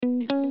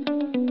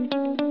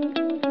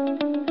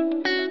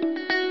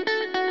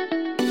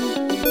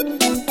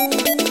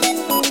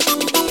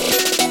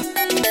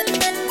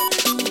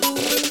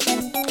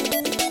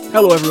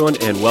Hello, everyone,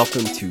 and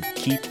welcome to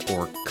Keep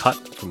or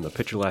Cut from the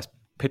Pitcherless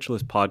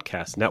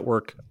Podcast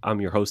Network.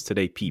 I'm your host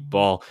today, Pete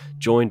Ball,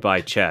 joined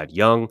by Chad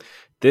Young.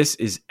 This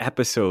is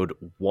episode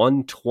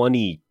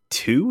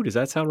 122. Does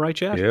that sound right,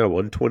 Chad? Yeah,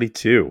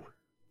 122.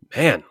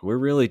 Man, we're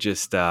really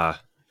just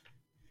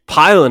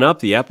piling up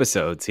the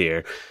episodes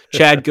here.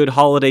 Chad, good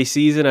holiday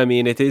season. I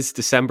mean, it is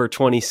December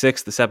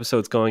 26th. This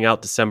episode's going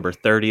out December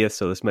 30th,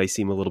 so this may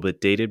seem a little bit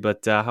dated,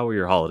 but how were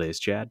your holidays,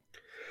 Chad?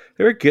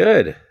 They were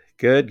good.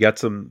 Good.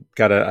 Got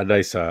a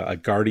nice a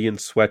Guardian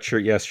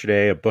sweatshirt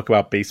yesterday, a book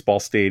about baseball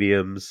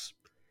stadiums.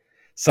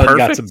 Son Perfect.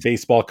 got some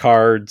baseball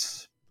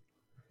cards.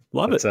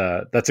 Love it.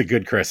 That's a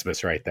good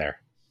Christmas right there.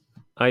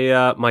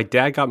 My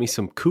dad got me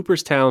some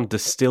Cooperstown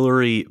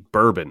Distillery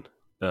bourbon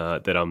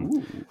that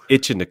I'm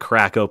itching to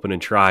crack open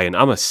and try. And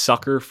I'm a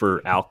sucker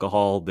for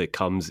alcohol that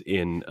comes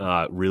in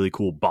really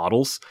cool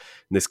bottles.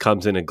 And this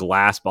comes in a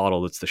glass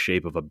bottle that's the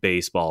shape of a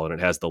baseball, and it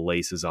has the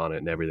laces on it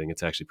and everything.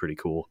 It's actually pretty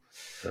cool.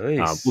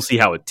 Nice. We'll see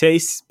how it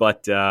tastes,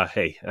 but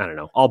hey, I don't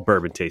know. All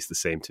bourbon tastes the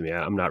same to me.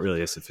 I'm not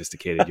really a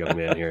sophisticated young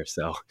man here.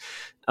 So,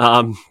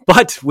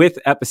 but with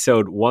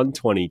episode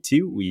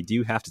 122, we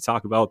do have to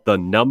talk about the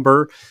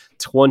number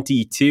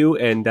 22.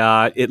 And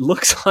it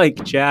looks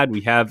like, Chad, we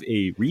have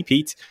a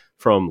repeat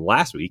from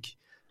last week,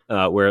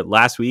 where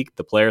last week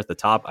the player at the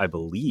top, I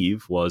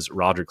believe, was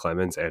Roger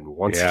Clemens. And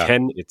once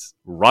again, it's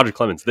Roger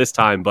Clemens this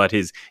time, but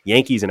his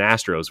Yankees and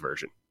Astros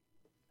version.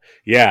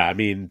 Yeah, I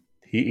mean,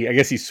 I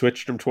guess he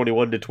switched from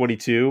 21 to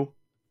 22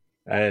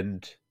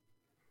 and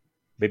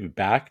maybe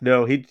back.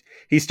 No,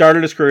 he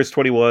started his career as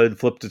 21,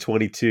 flipped to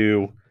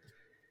 22,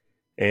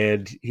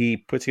 and he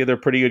put together a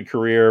pretty good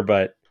career,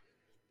 but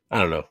I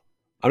don't know.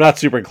 I'm not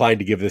super inclined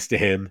to give this to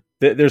him.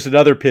 There's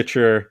another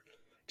pitcher,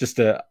 just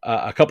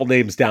a couple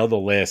names down the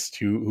list,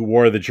 who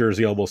wore the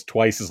jersey almost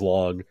twice as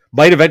long,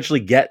 might eventually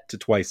get to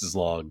twice as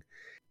long.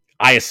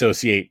 I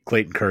associate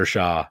Clayton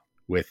Kershaw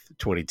with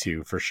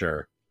 22 for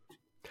sure.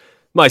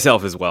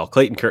 Myself as well.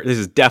 This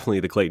is definitely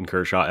the Clayton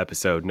Kershaw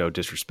episode. No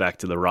disrespect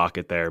to the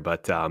Rocket there,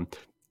 but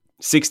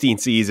 16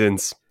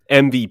 seasons,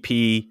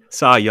 MVP,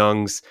 Cy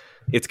Youngs.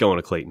 It's going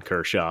to Clayton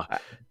Kershaw.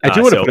 I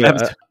do want to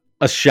put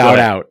a shout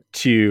out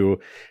to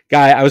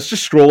guy. I was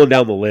just scrolling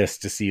down the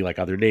list to see like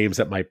other names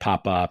that might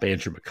pop up.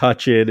 Andrew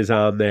McCutchen is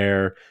on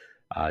there.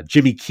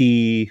 Jimmy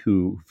Key,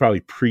 who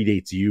probably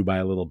predates you by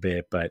a little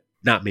bit, but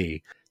not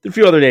me. There's a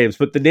few other names,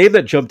 but the name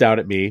that jumped out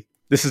at me,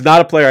 this is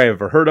not a player I've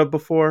ever heard of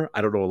before. I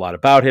don't know a lot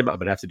about him. I'm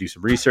going to have to do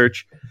some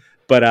research.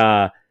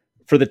 But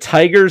for the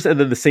Tigers and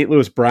then the St.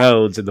 Louis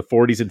Browns in the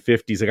 40s and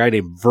 50s, a guy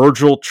named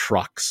Virgil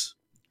Trucks.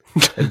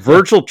 And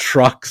Virgil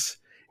Trucks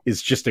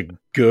is just a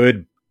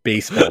good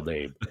baseball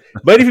name.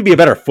 Might even be a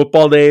better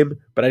football name,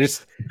 but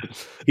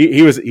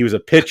he was a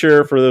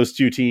pitcher for those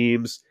two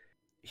teams.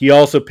 He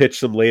also pitched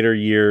some later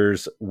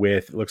years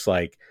with, looks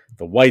like,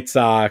 the White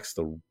Sox,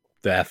 the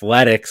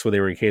Athletics when they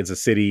were in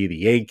Kansas City, the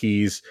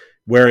Yankees.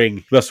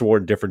 He must have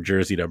worn different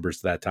jersey numbers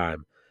at that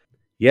time.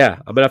 Yeah,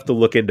 I'm gonna have to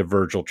look into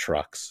Virgil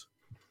Trucks.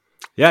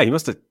 Yeah, he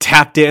must have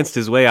tap danced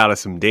his way out of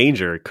some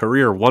danger.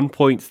 Career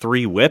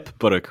 1.3 WHIP,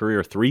 but a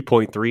career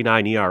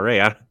 3.39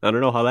 ERA. I don't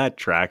know how that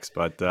tracks,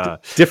 but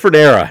different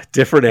era.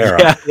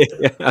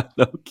 Yeah,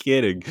 no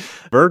kidding.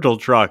 Virgil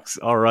Trucks.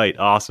 All right,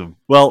 awesome.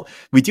 Well,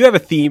 we do have a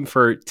theme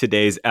for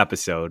today's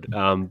episode,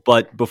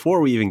 but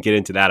before we even get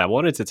into that, I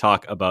wanted to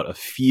talk about a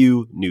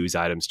few news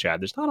items,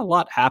 Chad. There's not a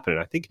lot happening.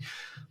 I think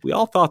we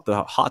all thought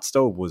the hot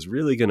stove was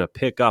really going to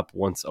pick up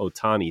once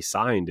Ohtani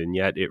signed, and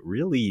yet it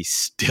really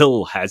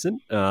still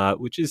hasn't,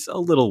 which is a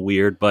little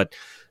weird. But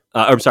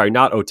I'm sorry,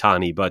 not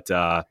Ohtani, but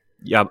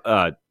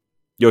Yoshinobu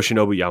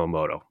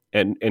Yamamoto.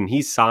 And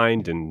he's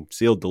signed and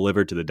sealed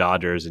delivered to the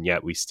Dodgers, and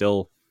yet we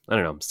still, I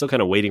don't know, I'm still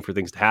kind of waiting for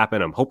things to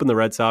happen. I'm hoping the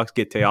Red Sox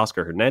get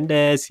Teoscar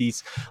Hernandez.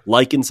 He's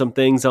liking some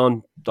things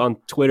on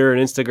Twitter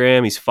and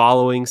Instagram. He's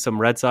following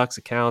some Red Sox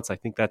accounts. I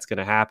think that's going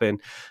to happen.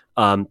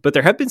 But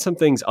there have been some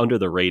things under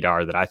the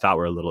radar that I thought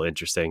were a little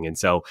interesting. And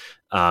so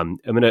I'm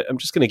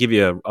just going to give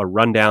you a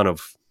rundown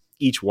of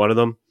each one of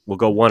them. We'll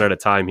go one at a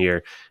time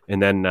here.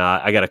 And then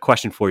I got a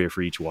question for you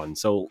for each one.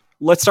 So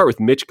let's start with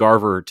Mitch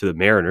Garver to the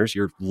Mariners,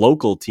 your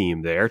local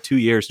team there. 2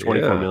 years,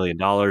 $24 million.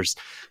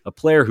 A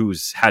player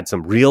who's had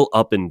some real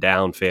up and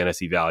down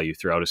fantasy value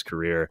throughout his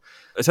career.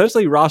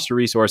 Essentially, Roster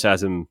Resource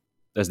has him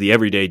as the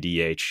everyday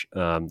DH.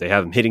 They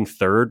have him hitting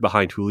third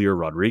behind Julio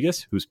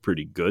Rodriguez, who's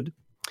pretty good.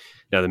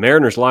 Now, the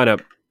Mariners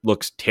lineup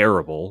looks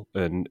terrible,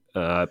 and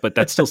but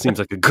that still seems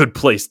like a good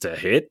place to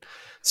hit.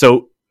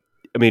 So,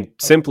 I mean,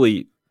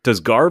 simply, does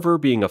Garver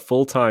being a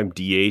full-time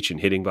DH and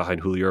hitting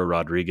behind Julio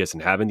Rodriguez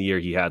and having the year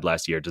he had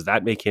last year, does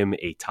that make him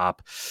a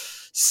top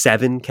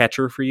 7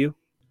 catcher for you?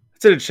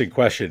 That's an interesting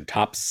question.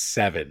 Top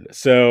 7.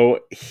 So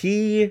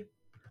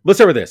let's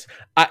start with this.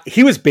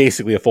 He was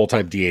basically a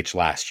full-time DH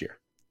last year.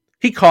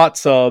 He caught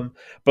some,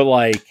 but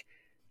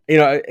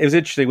it was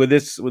interesting when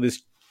this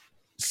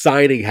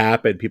signing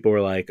happened. People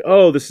were like,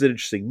 "Oh, this is an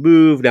interesting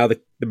move." Now the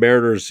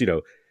Mariners,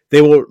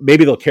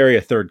 they'll carry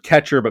a third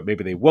catcher, but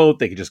maybe they won't.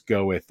 They could just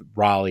go with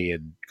Raleigh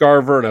and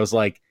Garver. And I was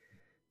like,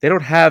 they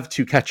don't have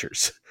 2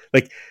 catchers.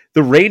 Like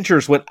the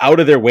Rangers went out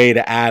of their way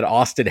to add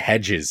Austin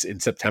Hedges in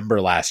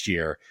September last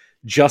year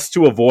just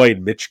to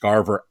avoid Mitch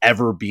Garver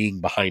ever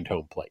being behind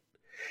home plate.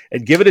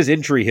 And given his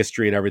injury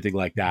history and everything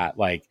like that,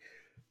 like,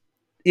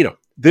 you know,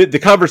 the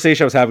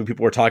conversation I was having,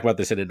 people were talking about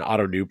this in an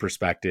auto new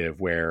perspective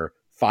where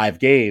 5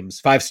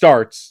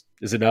 starts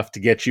is enough to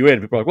get you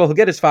in. People are like, well, he'll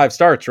get his 5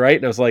 starts, right?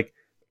 And I was like,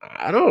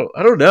 I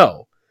don't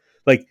know.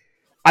 Like,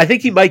 I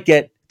think he might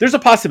get, there's a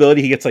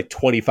possibility he gets like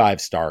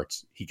 25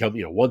 starts. He comes,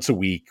 once a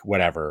week,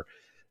 whatever.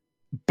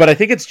 But I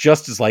think it's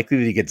just as likely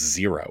that he gets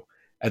 0.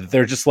 And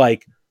they're just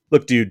like,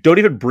 look, dude, don't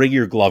even bring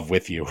your glove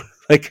with you.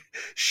 Like,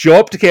 show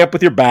up to camp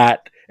with your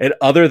bat. And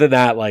other than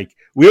that, like,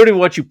 we don't even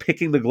want you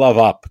picking the glove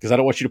up because I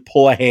don't want you to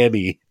pull a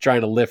hammy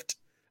trying to lift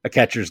a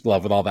catcher's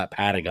glove with all that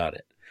padding on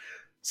it.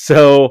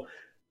 So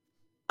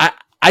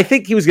I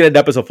think he was going to end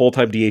up as a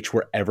full-time DH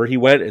wherever he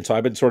went. And so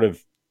I've been sort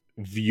of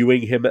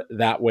viewing him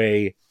that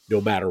way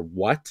no matter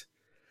what.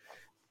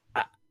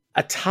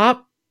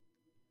 NFBC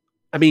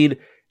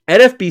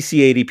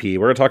ADP,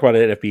 we're going to talk about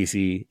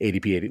NFBC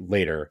ADP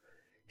later.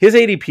 His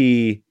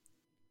ADP,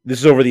 this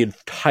is over the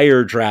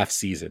entire draft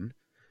season.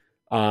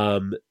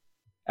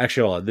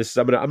 Actually, hold on.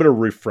 I'm gonna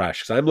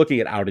refresh because I'm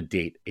looking at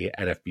out-of-date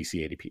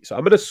NFBC ADP. So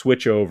I'm gonna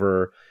switch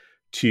over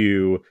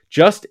to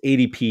just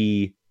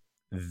ADP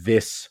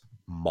this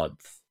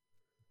month.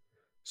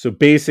 So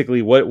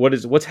basically,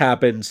 what's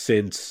happened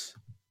since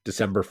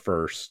December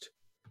 1st?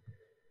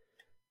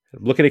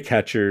 I'm looking at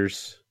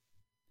catchers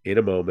in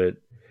a moment.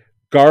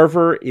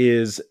 Garver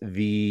is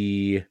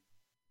he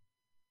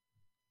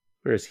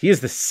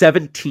is the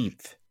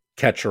 17th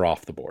catcher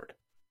off the board.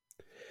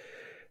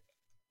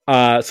 So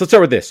let's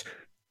start with this.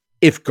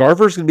 If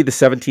Garver's going to be the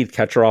 17th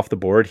catcher off the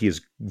board, he is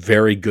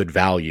very good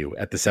value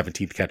at the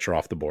 17th catcher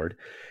off the board.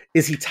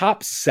 Is he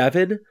top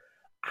 7?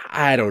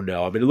 I don't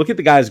know. I mean, look at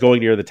the guys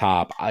going near the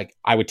top.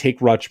 I would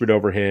take Rutschman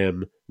over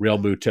him, Real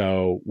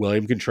Muto,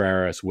 William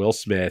Contreras, Will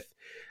Smith.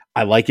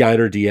 I like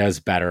Yainer Diaz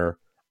better.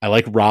 I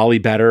like Raleigh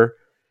better.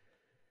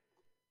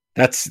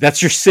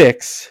 That's your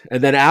 6.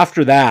 And then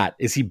after that,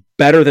 is he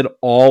better than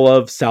all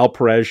of Sal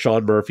Perez,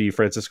 Sean Murphy,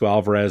 Francisco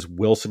Alvarez,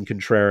 Wilson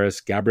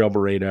Contreras, Gabriel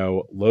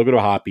Moreno, Logan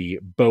O'Hoppe,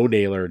 Bo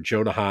Naylor,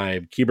 Jonah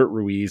Heim, Keibert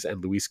Ruiz,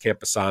 and Luis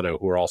Campusano,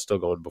 who are all still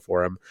going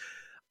before him?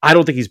 I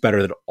don't think he's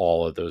better than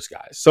all of those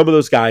guys. Some of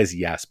those guys,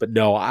 yes, but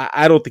no,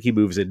 I don't think he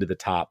moves into the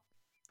top.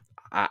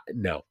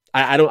 No,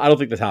 I don't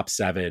think the top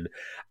 7.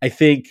 I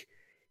think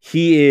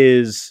he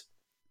is.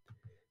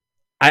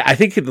 I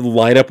think the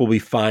lineup will be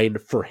fine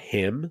for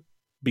him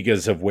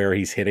because of where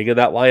he's hitting in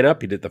that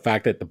lineup. The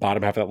fact that the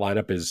bottom half of that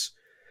lineup is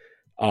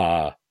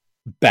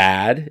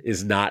bad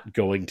is not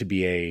going to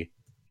be a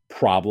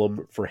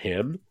problem for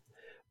him.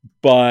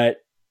 But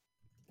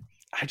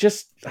I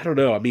don't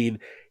know. I mean,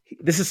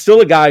 this is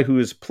still a guy who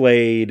has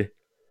played,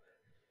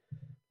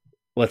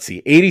 let's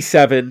see,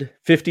 87,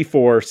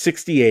 54,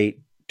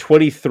 68,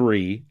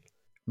 23,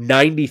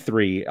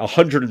 93,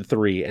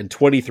 103, and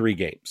 23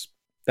 games.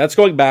 That's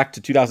going back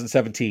to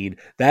 2017.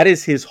 That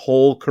is his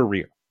whole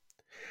career.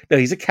 Now,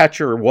 he's a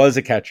catcher, or was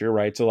a catcher,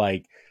 right? So,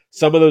 like,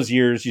 some of those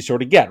years you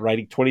sort of get,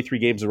 right? 23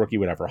 games as a rookie,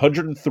 whatever.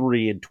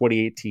 103 in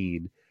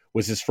 2018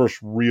 was his first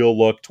real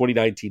look,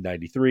 2019,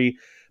 93.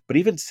 But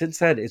even since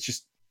then,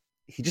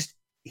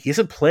 he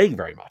isn't playing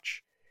very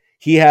much.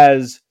 He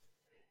has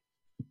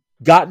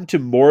gotten to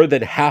more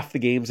than half the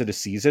games in a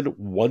season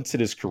once in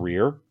his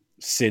career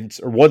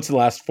once in the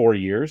last 4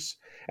 years.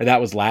 And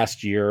that was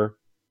last year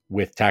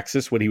with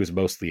Texas when he was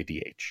mostly a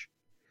DH.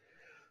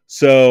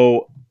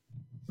 So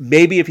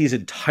maybe if he's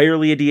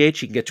entirely a DH,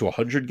 he can get to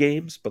 100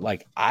 games. But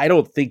like, I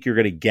don't think you're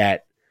going to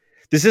get,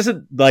 this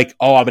isn't like,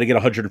 oh, I'm going to get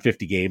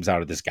 150 games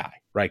out of this guy,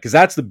 right? Because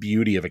that's the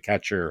beauty of a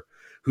catcher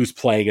who's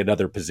playing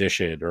another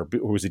position or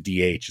who's a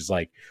DH is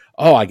like,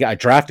 oh, I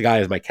draft a guy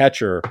as my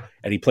catcher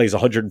and he plays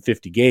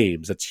 150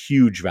 games. That's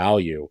huge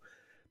value.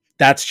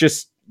 That's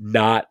just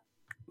not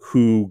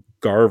who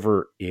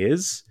Garver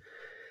is.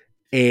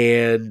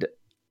 And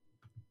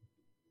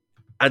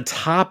on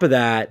top of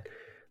that,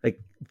 like,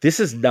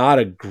 this is not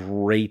a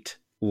great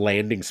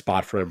landing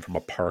spot for him from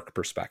a park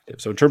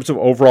perspective. So in terms of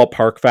overall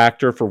park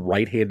factor for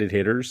right-handed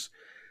hitters,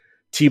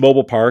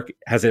 T-Mobile Park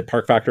has a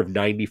park factor of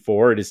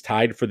 94. It is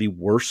tied for the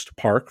worst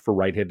park for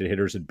right-handed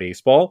hitters in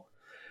baseball.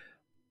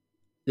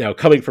 Now,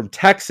 coming from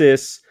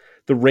Texas,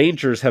 the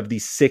Rangers have the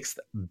 6th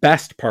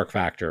best park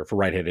factor for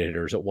right-handed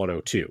hitters at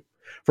 102.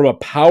 From a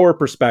power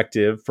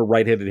perspective, for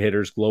right-handed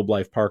hitters, Globe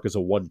Life Park is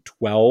a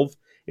 112.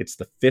 It's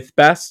the 5th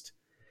best.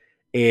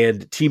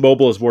 And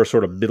T-Mobile is more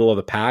sort of middle of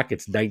the pack.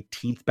 It's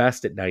 19th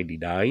best at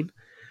 99.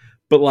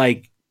 But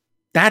like,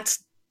 that's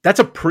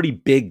a pretty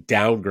big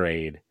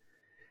downgrade.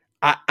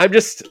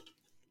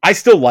 I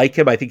still like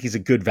him. I think he's a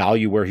good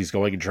value where he's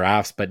going in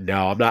drafts, but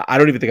no, I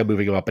don't even think I'm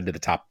moving him up into the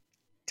top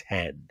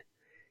 10.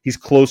 He's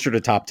closer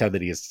to top 10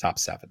 than he is to top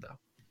 7 though.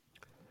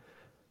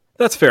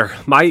 That's fair.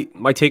 My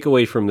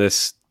takeaway from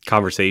this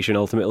conversation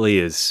ultimately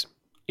is,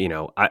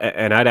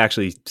 I'd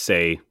actually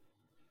say,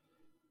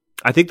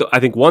 I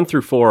think 1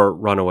 through 4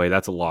 run away.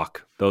 That's a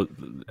lock. Though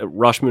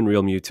Rutschman,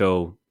 Real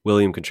Muto,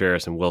 William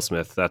Contreras and Will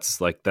Smith. That's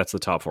the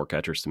top 4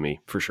 catchers to me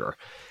for sure.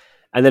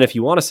 And then if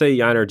you want to say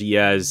Yainer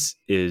Diaz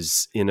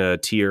is in a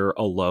tier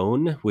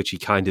alone, which he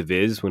kind of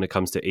is when it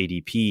comes to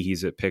ADP,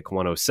 he's at pick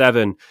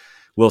 107.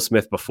 Will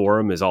Smith before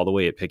him is all the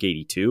way at pick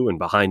 82, and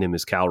behind him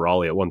is Cal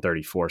Raleigh at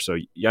 134. So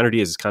Yainer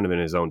Diaz is kind of in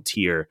his own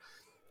tier.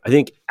 I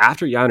think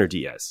after Yainer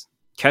Diaz,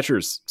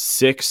 catchers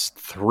 6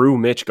 through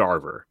Mitch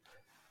Garver,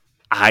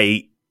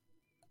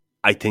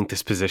 I think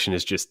this position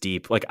is just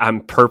deep. Like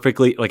I'm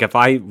perfectly like if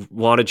I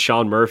wanted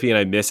Sean Murphy and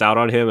I miss out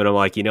on him and I'm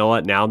like, you know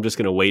what, now I'm just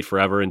going to wait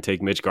forever and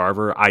take Mitch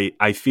Garver.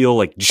 I feel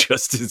like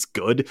just as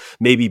good,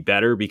 maybe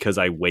better because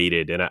I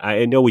waited. And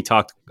I know we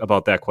talked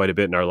about that quite a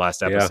bit in our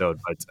last episode,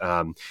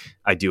 but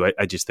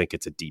I just think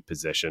it's a deep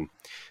position.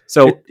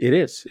 So it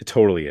is. It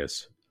totally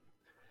is.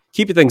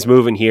 Keeping things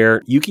moving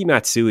here, Yuki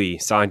Matsui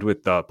signed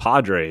with the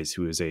Padres,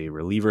 who is a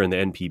reliever in the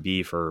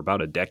NPB for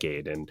about a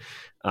decade. And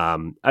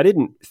I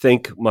didn't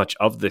think much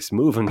of this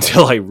move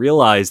until I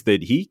realized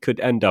that he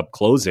could end up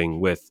closing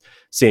with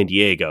San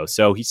Diego.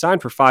 So he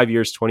signed for 5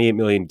 years, $28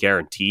 million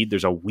guaranteed.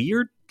 There's a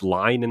weird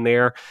line in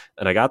there,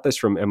 and I got this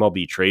from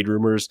MLB Trade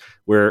Rumors,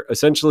 where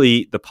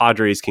essentially the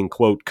Padres can,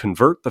 quote,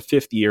 convert the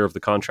 5th year of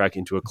the contract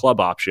into a club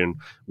option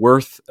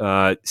worth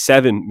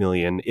 $7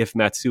 million if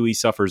Matsui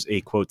suffers a,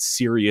 quote,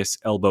 serious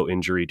elbow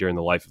injury during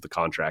the life of the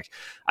contract.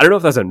 I don't know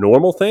if that's a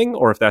normal thing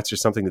or if that's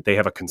just something that they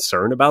have a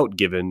concern about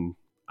given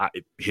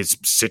his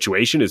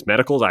situation, his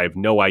medicals. I have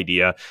no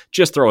idea.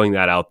 Just throwing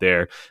that out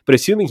there. But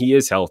assuming he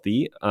is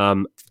healthy,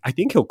 I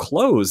think he'll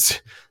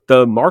close.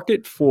 The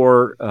market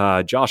for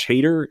Josh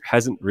Hader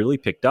hasn't really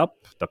picked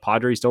up. The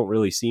Padres don't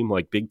really seem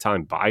like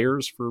big-time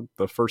buyers for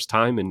the first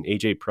time in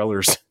A.J.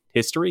 Preller's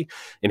history.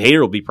 And Hader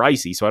will be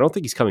pricey, so I don't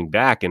think he's coming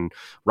back. And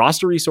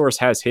Roster Resource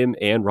has him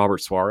and Robert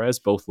Suarez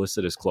both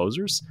listed as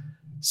closers.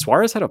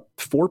 Suarez had a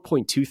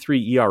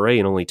 4.23 ERA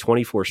and only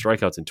 24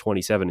 strikeouts in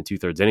 27 and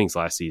 2/3 innings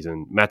last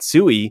season.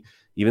 Matsui,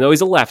 even though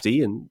he's a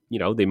lefty, and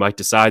they might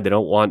decide they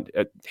don't want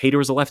Hader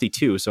was a lefty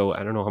too, so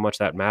I don't know how much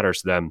that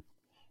matters to them.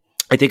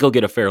 I think he'll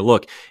get a fair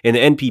look. In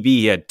the NPB,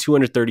 he had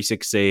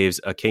 236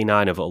 saves, a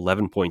K9 of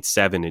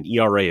 11.7, an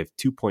ERA of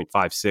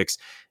 2.56,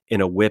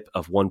 and a whip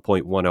of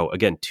 1.10.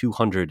 Again,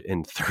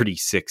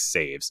 236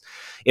 saves.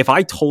 If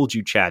I told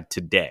you, Chad,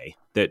 today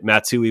that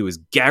Matsui was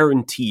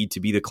guaranteed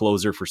to be the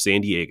closer for San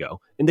Diego,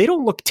 and they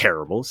don't look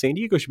terrible, San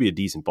Diego should be a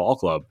decent ball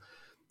club,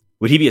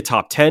 would he be a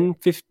top 10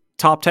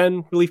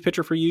 relief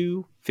pitcher for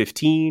you?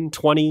 15,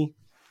 20?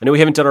 I know we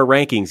haven't done our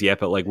rankings yet,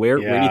 but where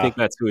do you think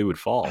Matsui would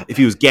fall if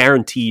he was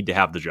guaranteed to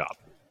have the job?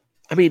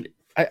 I mean,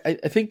 I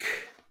think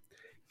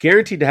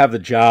guaranteed to have the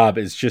job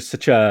is just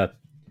such a...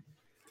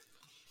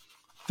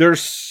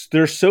 There's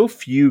so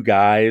few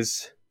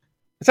guys.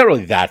 It's not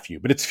really that few,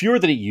 but it's fewer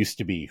than it used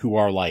to be who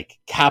are like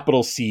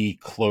capital C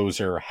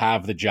closer,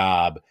 have the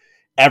job.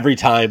 Every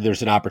time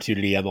there's an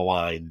opportunity on the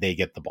line, they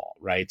get the ball,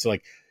 right? So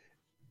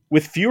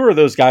with fewer of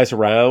those guys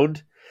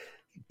around,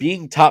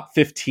 being top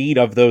 15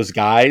 of those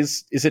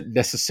guys isn't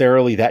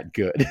necessarily that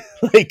good.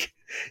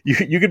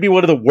 You could be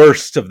one of the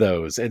worst of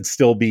those and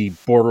still be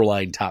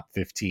borderline top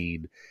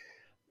 15.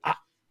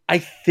 I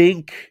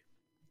think,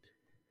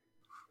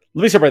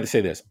 let me start by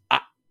saying this.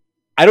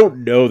 I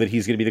don't know that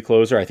he's going to be the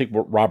closer. I think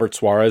Robert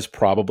Suarez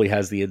probably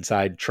has the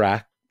inside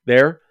track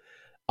there.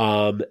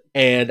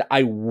 And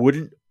I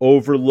wouldn't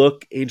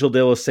overlook Angel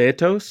De Los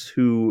Santos,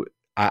 who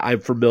I'm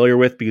familiar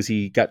with because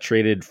he got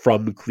traded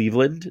from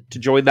Cleveland to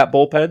join that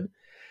bullpen.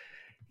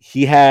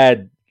 He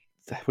had,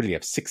 what did he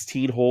have,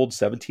 16 holds,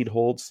 17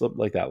 holds, something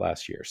like that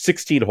last year.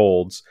 16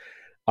 holds.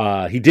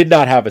 He did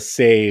not have a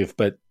save,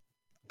 but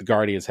the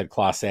Guardians had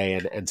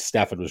Clase and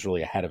Stefan was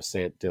really ahead of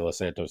De Los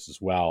Santos as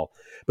well.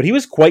 But he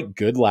was quite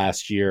good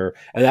last year,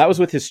 and that was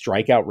with his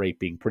strikeout rate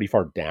being pretty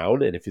far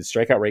down. And if his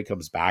strikeout rate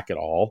comes back at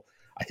all,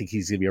 I think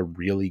he's going to be a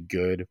really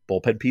good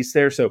bullpen piece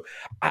there. So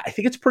I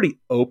think it's pretty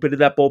open in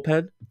that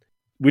bullpen,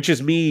 which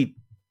is me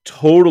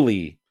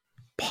totally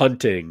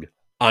punting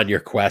on your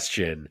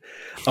question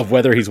of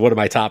whether he's one of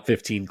my top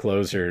 15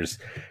 closers.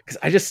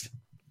 Because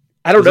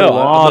I don't know. A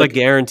lot of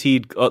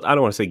guaranteed. I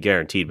don't want to say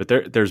guaranteed, but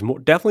there's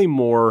definitely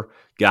more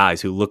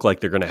guys who look like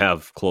they're going to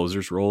have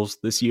closers roles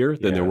this year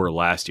than there were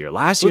last year.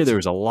 Last year there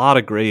was a lot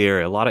of gray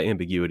area, a lot of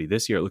ambiguity.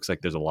 This year it looks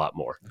like there's a lot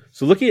more.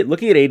 So looking at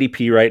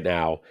ADP right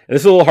now, and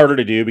this is a little harder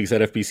to do because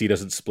NFBC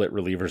doesn't split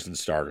relievers and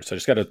starters. So I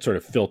just got to sort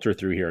of filter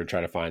through here and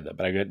try to find them.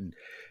 But I got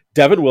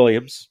Devin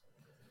Williams,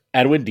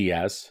 Edwin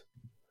Diaz,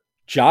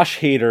 Josh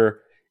Hader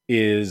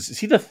is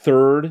he the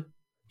third?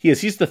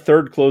 He's the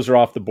third closer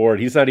off the board.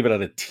 He's not even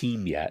on a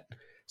team yet.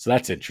 So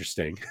that's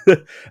interesting.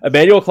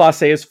 Emmanuel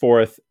Clase is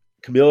fourth.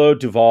 Camilo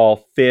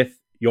Duval, fifth.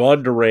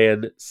 Yohan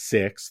Duran,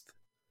 sixth.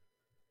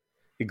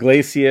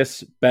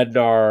 Iglesias,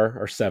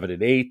 Bednar are 7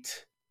 and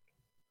 8.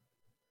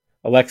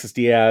 Alexis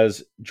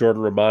Diaz,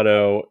 Jordan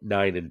Romano,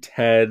 9 and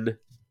 10.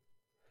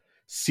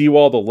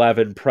 Seawald,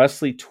 11.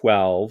 Presley,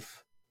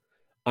 12.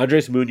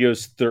 Andres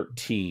Munoz,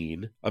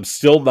 13. I'm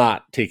still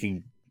not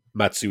taking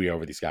Matsui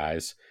over these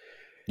guys.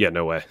 Yeah,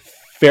 no way.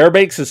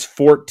 Fairbanks is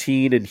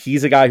 14, and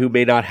he's a guy who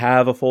may not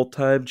have a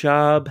full-time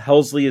job.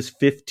 Helsley is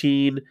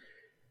 15.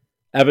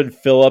 Evan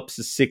Phillips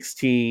is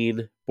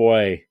 16.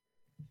 Boy,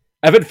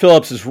 Evan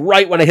Phillips is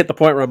right when I hit the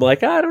point where I'm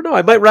like, I don't know.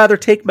 I might rather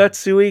take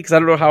Matsui because I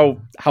don't know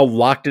how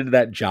locked into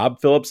that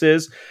job Phillips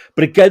is.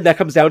 But again, that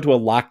comes down to a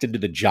locked into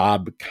the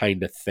job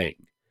kind of thing,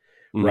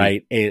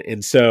 right?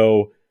 And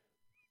so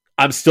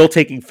I'm still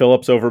taking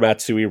Phillips over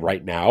Matsui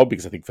right now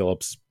because I think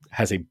Phillips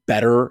has a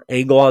better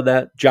angle on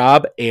that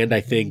job. And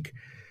I think,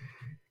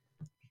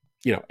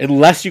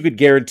 unless you could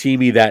guarantee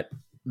me that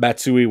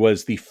Matsui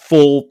was the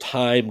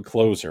full-time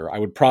closer, I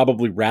would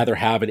probably rather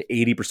have an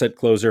 80%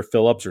 closer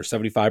Phillips or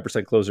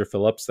 75% closer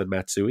Phillips than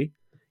Matsui,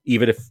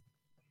 even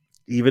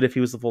if he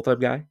was the full-time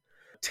guy.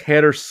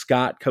 Tanner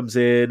Scott comes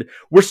in.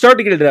 We're starting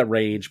to get into that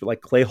range, but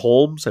like Clay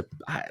Holmes,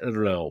 I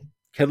don't know.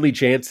 Kenley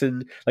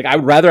Jansen, like I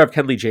would rather have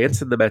Kenley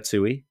Jansen than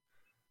Matsui.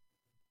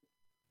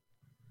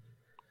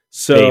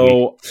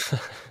 So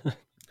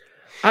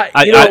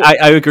I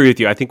agree with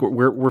you. I think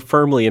we're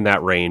firmly in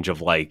that range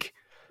of like,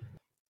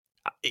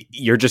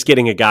 you're just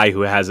getting a guy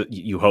who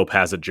you hope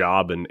has a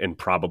job and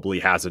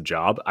probably has a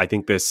job. I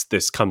think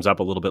this comes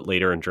up a little bit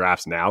later in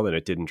drafts now than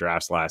it did in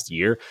drafts last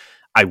year.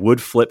 I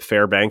would flip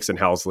Fairbanks and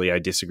Helsley. I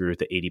disagree with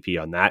the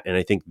ADP on that. And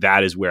I think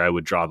that is where I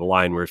would draw the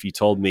line, where if you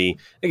told me,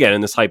 again,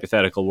 in this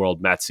hypothetical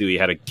world, Matsui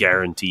had a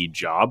guaranteed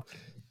job,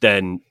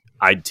 then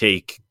I'd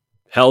take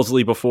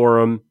Helsley before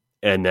him.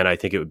 And then I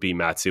think it would be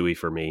Matsui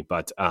for me.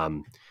 But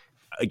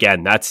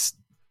again, that's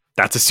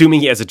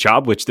assuming he has a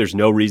job, which there's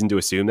no reason to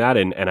assume that.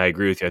 And I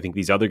agree with you. I think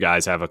these other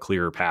guys have a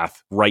clearer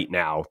path right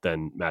now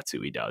than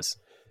Matsui does.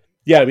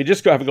 Yeah, I mean,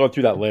 just having gone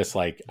through that list,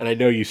 like, and I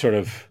know you sort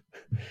of,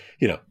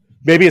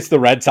 maybe it's the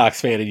Red Sox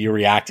fan and you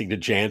reacting to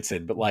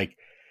Jansen, but like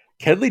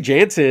Kenley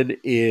Jansen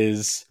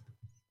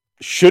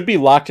should be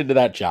locked into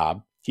that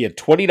job. He had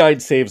 29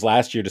 saves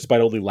last year,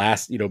 despite only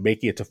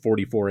making it to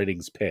 44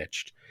 innings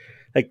pitched.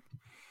 Like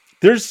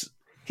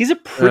he's a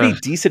pretty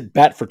decent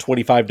bet for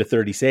 25 to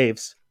 30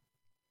 saves.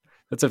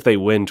 That's if they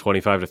win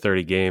 25 to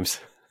 30 games.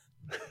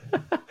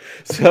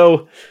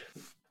 So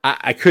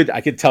I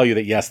could tell you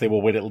that, yes, they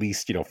will win at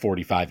least,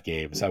 45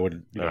 games. I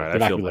wouldn't, they're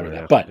not going to win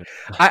that. But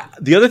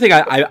the other thing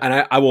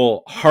I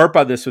will harp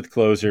on this with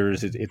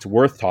closers, it's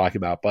worth talking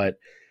about, but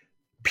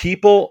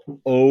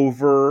people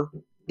over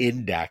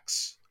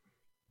index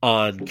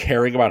on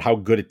caring about how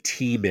good a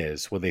team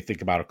is when they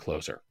think about a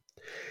closer.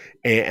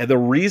 And the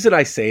reason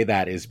I say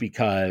that is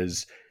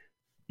because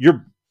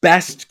your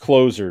best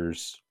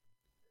closers,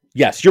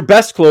 yes, your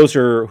best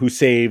closer who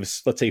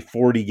saves, let's say,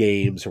 40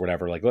 games or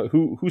whatever, like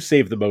who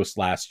saved the most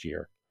last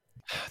year?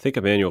 I think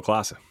Emmanuel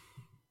Clase.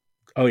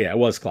 Oh yeah, it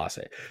was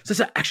Clase.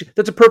 So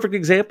that's a perfect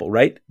example,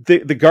 right? The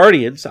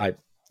Guardians, I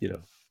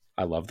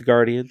love the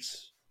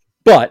Guardians,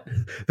 but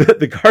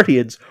the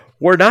Guardians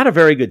were not a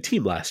very good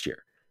team last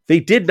year. They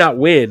did not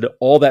win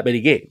all that many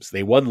games.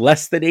 They won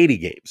less than 80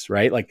 games,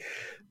 right? Like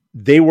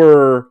they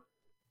are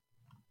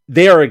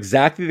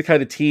exactly the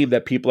kind of team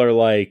that people are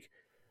like,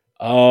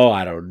 oh,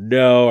 I don't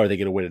know. Are they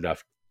going to win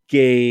enough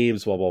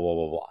games? Blah, blah, blah,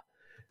 blah,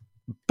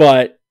 blah.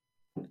 But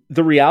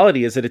the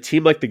reality is that a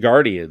team like the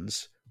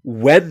Guardians,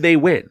 when they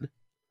win,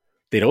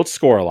 they don't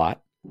score a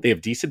lot. They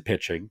have decent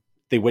pitching.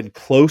 They win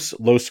close,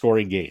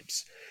 low-scoring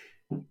games.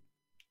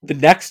 The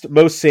next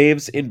most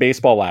saves in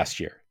baseball last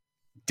year,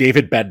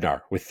 David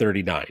Bednar with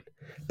 39.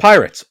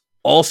 Pirates,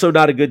 also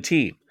not a good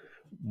team.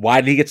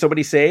 Why did he get so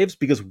many saves?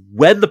 Because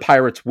when the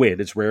Pirates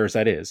win, as rare as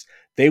that is,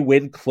 they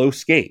win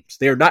close games.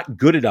 They are not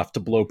good enough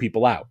to blow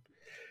people out.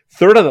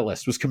 Third on the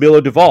list was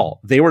Camilo Duvall.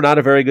 They were not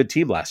a very good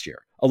team last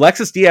year.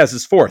 Alexis Diaz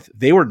is fourth.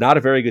 They were not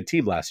a very good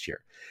team last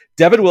year.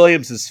 Devin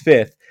Williams is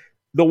fifth.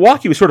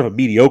 Milwaukee was sort of a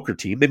mediocre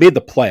team. They made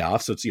the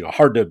playoffs, so it's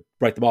hard to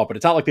write them off, but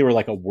it's not like they were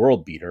like a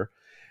world beater.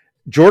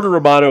 Jordan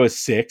Romano is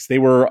sixth. They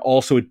were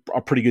also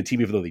a pretty good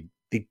team, even though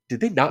did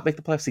they not make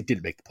the playoffs? They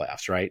didn't make the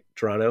playoffs, right?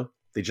 Toronto?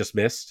 They just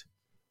missed?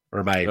 Or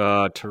am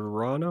I...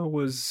 Toronto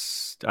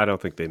was... I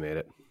don't think they made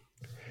it.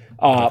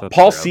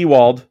 Paul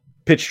Sewald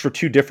pitched for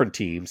two different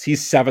teams.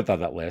 He's seventh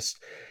on that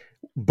list.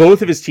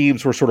 Both of his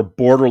teams were sort of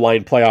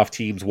borderline playoff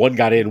teams. One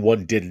got in,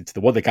 one didn't.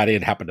 The one that got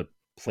in happened to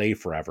play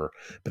forever,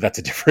 but that's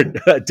a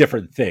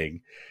different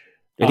thing.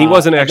 And he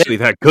wasn't actually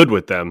that good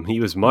with them. He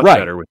was much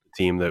better with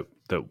the team that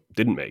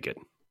didn't make it.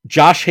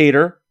 Josh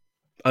Hader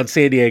on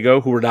San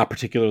Diego, who were not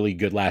particularly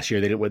good last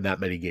year. They didn't win that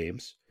many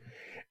games.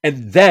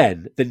 And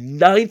then the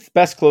ninth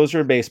best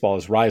closer in baseball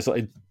is Rizal.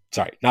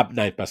 Sorry, not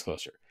ninth best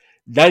closer.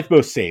 Ninth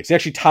most saves. He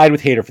actually tied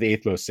with Hader for the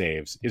eighth most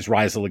saves is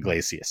Rizal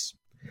Iglesias.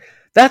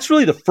 That's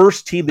really the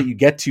first team that you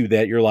get to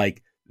that you're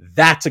like,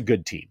 that's a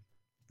good team.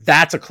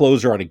 That's a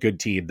closer on a good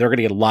team. They're going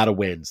to get a lot of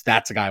wins.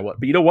 That's a guy.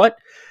 But you know what?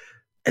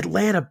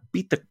 Atlanta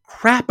beat the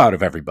crap out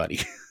of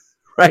everybody,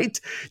 right?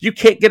 You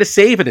can't get a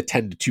save in a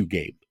 10-2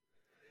 game.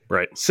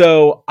 Right.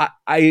 So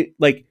I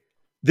like,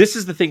 this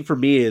is the thing for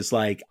me is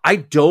like, I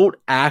don't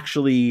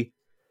actually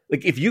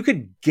like, if you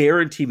could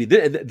guarantee me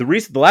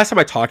the last time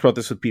I talked about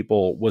this with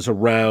people was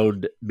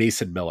around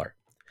Mason Miller.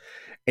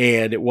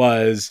 And it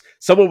was,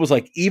 someone was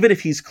like, even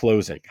if he's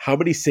closing, how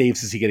many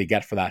saves is he going to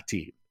get for that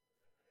team?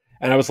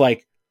 And I was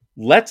like,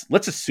 let's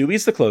assume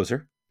he's the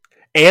closer.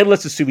 And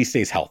let's assume he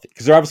stays healthy,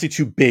 because there are obviously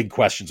two big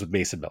questions with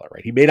Mason Miller,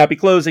 right? He may not be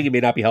closing. He may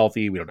not be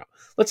healthy. We don't know.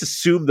 Let's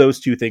assume those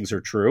two things are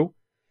true.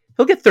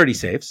 He'll get 30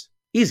 saves.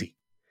 Easy.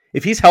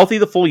 If he's healthy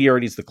the full year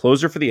and he's the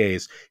closer for the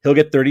A's, he'll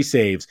get 30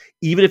 saves,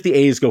 even if the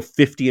A's go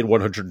 50 and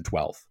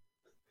 112.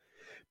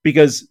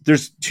 Because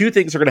there's two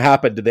things that are going to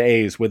happen to the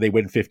A's when they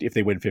win 50, if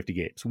they win 50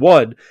 games.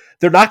 One,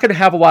 they're not going to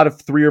have a lot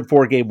of 3 or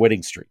 4 game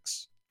winning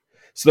streaks.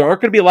 So there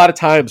aren't going to be a lot of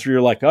times where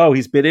you're like, oh,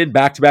 he's been in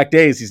back-to-back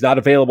days. He's not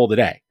available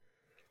today.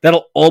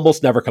 That'll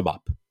almost never come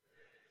up.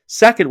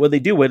 Second, when they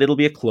do win, it'll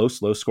be a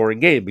close, low-scoring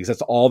game because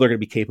that's all they're going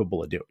to be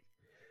capable of doing.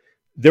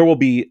 There will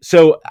be,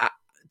 so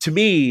to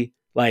me,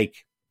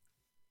 like,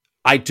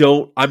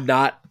 I'm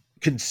not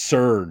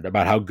concerned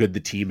about how good the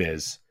team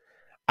is.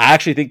 I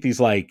actually think these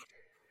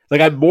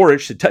I'm more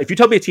interested. If you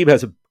tell me a team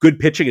has a good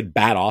pitching and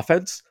bad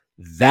offense,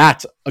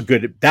 that's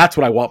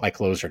what I want my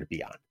closer to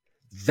be on.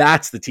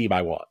 That's the team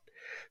I want.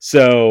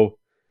 So,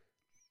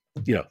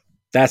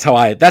 that's how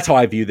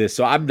I view this.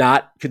 So I'm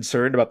not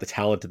concerned about the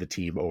talent of the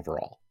team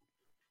overall.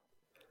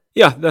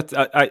 Yeah, that's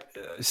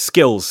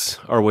skills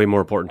are way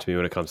more important to me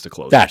when it comes to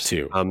closers. That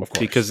too, of course.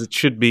 Because it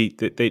should be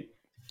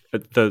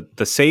the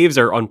saves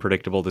are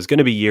unpredictable. There's going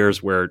to be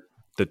years where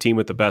the team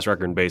with the best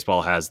record in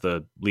baseball has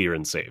the leader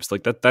in saves.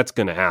 Like that's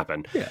going to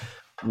happen. Yeah.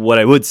 What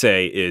I would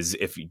say is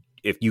if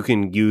you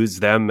can use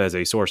them as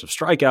a source of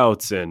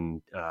strikeouts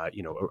and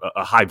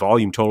a high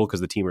volume total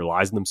because the team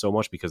relies on them so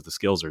much because the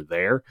skills are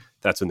there,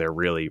 that's when they're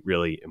really,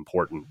 really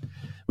important.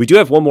 We do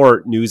have one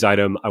more news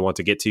item I want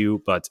to get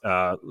to, but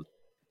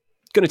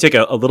going to take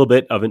a little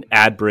bit of an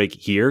ad break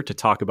here to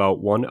talk about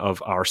one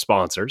of our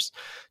sponsors.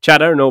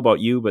 Chad, I don't know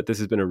about you, but this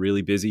has been a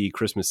really busy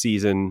Christmas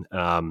season.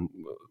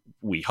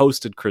 We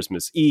hosted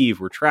Christmas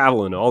Eve. We're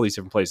traveling to all these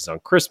different places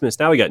on Christmas.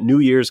 Now we got New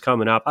Year's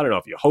coming up. I don't know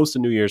if you host a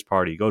New Year's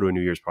party, go to a New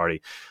Year's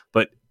party,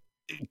 but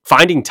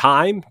finding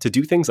time to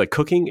do things like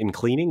cooking and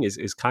cleaning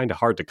is kind of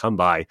hard to come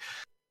by.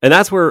 And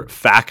that's where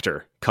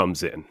Factor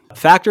comes in.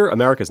 Factor,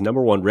 America's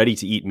 #1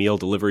 ready-to-eat meal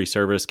delivery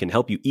service, can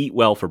help you eat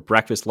well for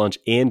breakfast, lunch,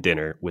 and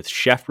dinner with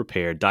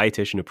chef-prepared,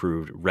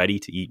 dietitian-approved,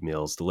 ready-to-eat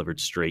meals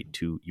delivered straight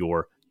to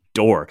your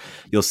door.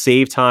 You'll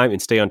save time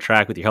and stay on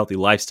track with your healthy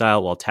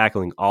lifestyle while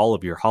tackling all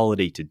of your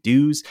holiday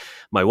to-dos.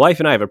 My wife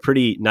and I have a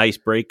pretty nice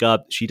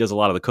breakup. She does a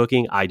lot of the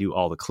cooking. I do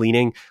all the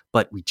cleaning,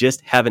 but we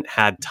just haven't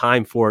had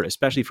time for it,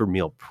 especially for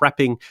meal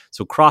prepping.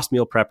 So cross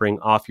meal prepping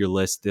off your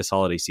list this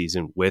holiday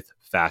season with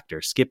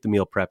Factor. Skip the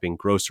meal prepping,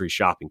 grocery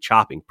shopping,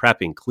 chopping,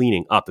 prepping,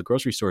 cleaning up. The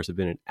grocery stores have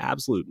been an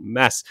absolute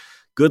mess.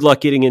 Good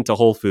luck getting into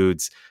Whole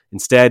Foods.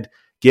 Instead,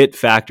 get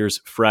Factor's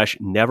fresh,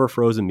 never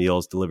frozen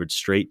meals delivered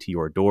straight to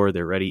your door.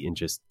 They're ready in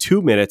just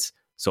 2 minutes,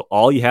 so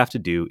all you have to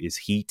do is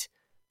heat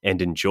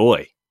and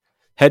enjoy.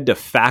 Head to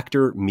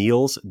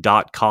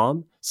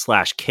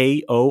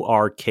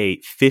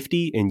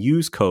factormeals.com/KORK50 and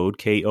use code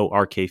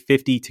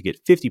KORK50 to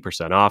get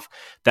 50% off.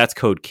 That's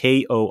code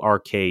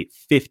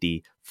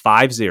KORK50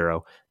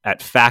 at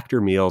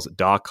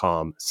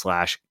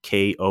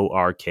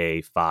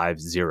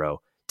factormeals.com/KORK50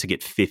 to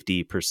get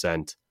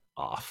 50%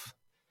 off.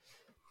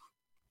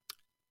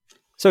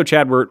 So,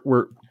 Chad,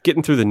 we're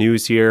getting through the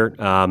news here,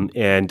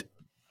 and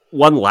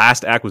one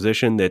last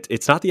acquisition that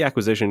it's not the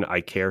acquisition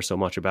I care so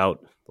much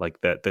about, like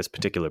that this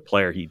particular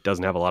player. He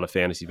doesn't have a lot of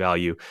fantasy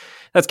value.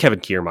 That's Kevin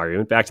Kiermaier. He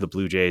went back to the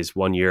Blue Jays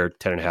 1 year,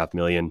 $10.5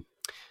 million.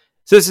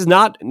 So this is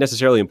not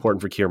necessarily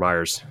important for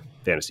Kiermaier's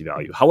fantasy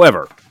value.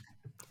 However,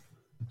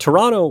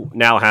 Toronto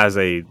now has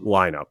a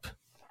lineup,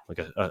 like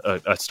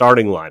a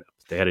starting lineup.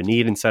 They had a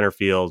need in center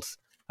field.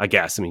 I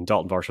guess. I mean,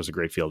 Dalton Varsho's a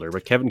great fielder,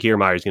 but Kevin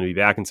Kiermaier is going to be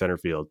back in center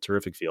field.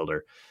 Terrific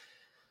fielder.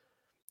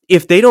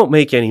 If they don't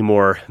make any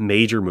more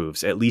major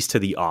moves, at least to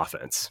the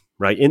offense,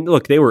 right? And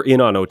look, they were in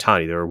on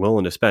Ohtani. They were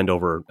willing to spend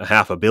over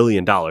 $500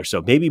 million.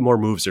 So maybe more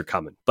moves are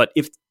coming. But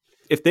if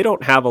they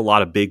don't have a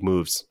lot of big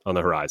moves on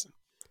the horizon,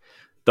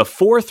 the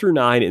 4 through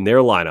 9 in their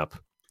lineup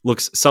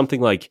looks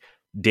something like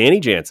Danny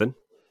Jansen,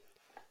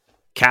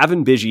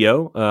 Cavan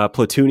Biggio,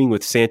 platooning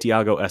with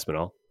Santiago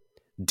Espinal,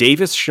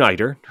 Davis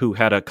Schneider, who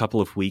had a couple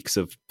of weeks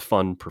of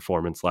fun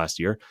performance last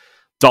year,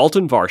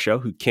 Dalton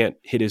Varsho, who can't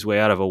hit his way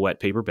out of a wet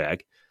paper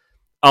bag,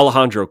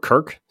 Alejandro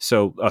Kirk,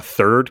 so a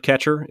third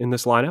catcher in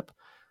this lineup.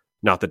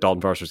 Not that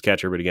Dalton Varsho's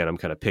catcher, but again, I'm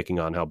kind of picking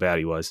on how bad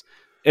he was.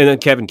 And then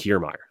Kevin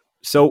Kiermaier.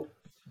 So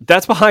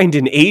that's behind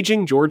an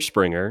aging George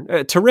Springer,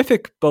 a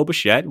terrific Bo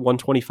Bichette,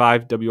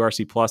 125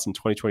 WRC plus in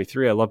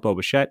 2023. I love Bo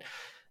Bichette.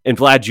 And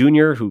Vlad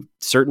Jr., who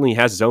certainly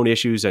has his own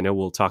issues. I know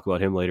we'll talk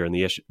about him later in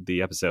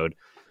the episode.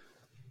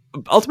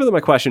 Ultimately,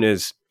 my question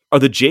is, are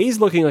the Jays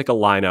looking like a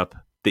lineup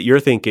that you're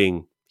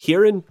thinking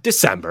here in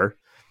December,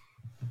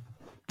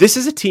 this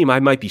is a team I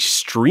might be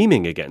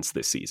streaming against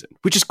this season,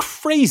 which is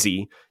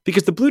crazy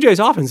because the Blue Jays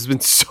offense has been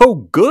so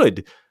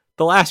good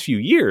the last few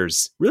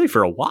years, really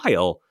for a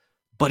while.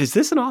 But is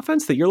this an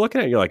offense that you're looking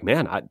at and you're like,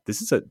 man,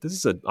 this is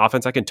an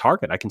offense I can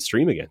target, I can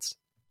stream against?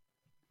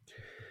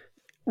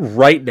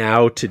 Right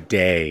now,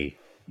 today,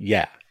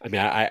 yeah. I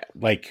mean, I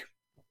like,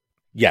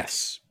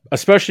 yes,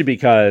 especially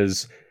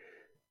because,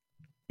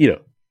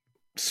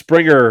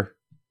 Springer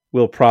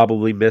will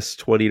probably miss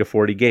 20 to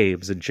 40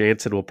 games, and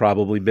Jansen will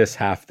probably miss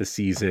half the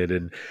season.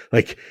 And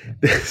like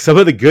some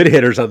of the good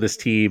hitters on this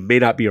team may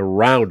not be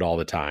around all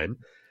the time.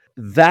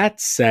 That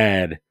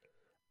said,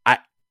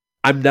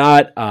 I'm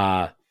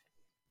not,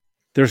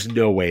 there's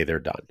no way they're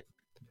done.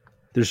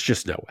 There's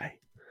just no way.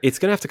 It's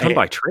going to have to come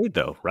by trade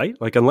though, right?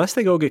 Like unless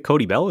they go get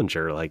Cody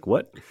Bellinger, like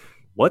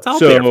what's out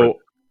there?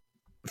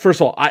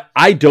 First of all,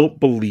 I don't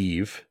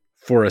believe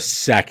for a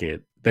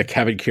second that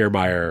Kevin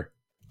Kiermaier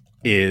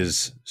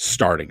is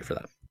starting for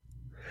them.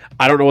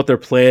 I don't know what their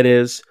plan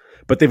is,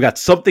 but they've got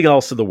something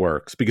else in the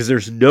works, because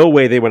there's no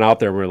way they went out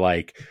there and were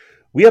like,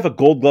 we have a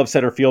Gold Glove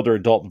center fielder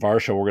in Dalton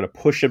Varsho. We're going to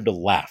push him to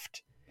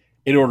left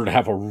in order to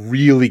have a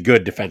really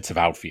good defensive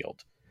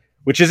outfield,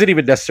 which isn't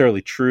even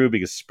necessarily true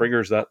because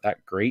Springer's not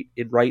that great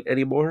in right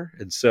anymore.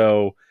 And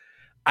so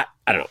I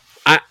don't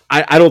know.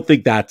 I don't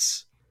think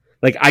that's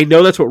like, I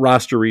know that's what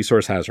Roster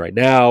Resource has right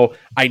now.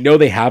 I know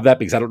they have that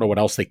because I don't know what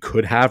else they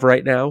could have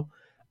right now.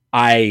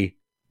 I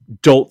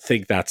don't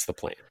think that's the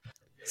plan.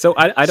 So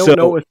I don't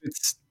know if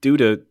it's due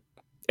to,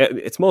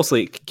 it's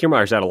mostly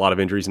Kiermaier's had a lot of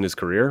injuries in his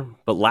career,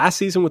 but last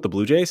season with the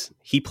Blue Jays,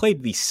 he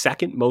played the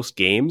second most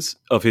games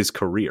of his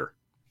career.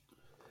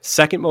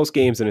 Second most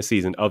games in a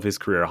season of his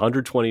career,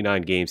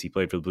 129 games he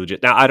played for the Blue Jays.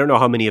 Now, I don't know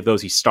how many of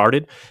those he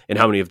started and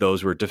how many of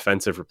those were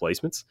defensive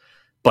replacements,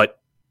 but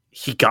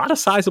he got a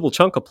sizable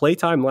chunk of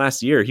playtime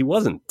last year. He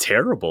wasn't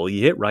terrible.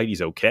 He hit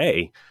righties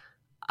okay.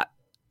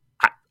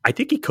 I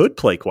think he could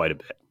play quite a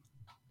bit.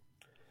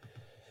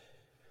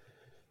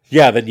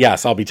 Yeah, then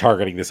yes, I'll be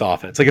targeting this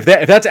offense. Like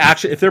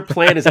if their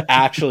plan is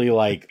actually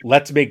like,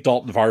 let's make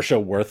Dalton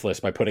Varsho worthless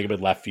by putting him in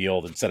left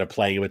field instead of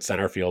playing him at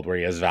center field where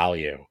he has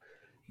value,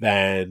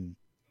 then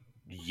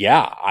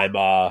yeah,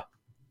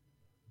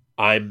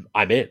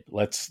 I'm in.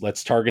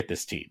 Let's target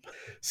this team.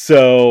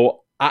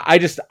 So I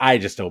just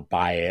don't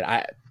buy it.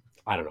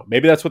 I don't know.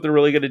 Maybe that's what they're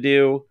really going to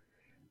do.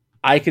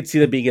 I could see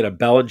them being in a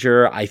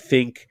Bellinger. I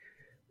think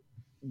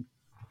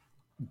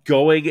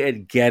going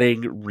and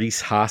getting Rhys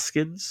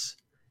Hoskins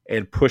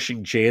and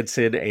pushing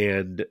Jansen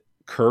and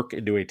Kirk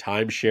into a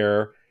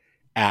timeshare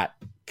at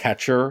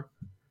catcher,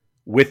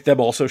 with them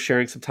also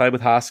sharing some time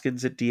with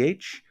Hoskins at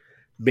DH,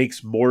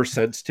 makes more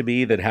sense to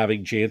me than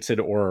having Jansen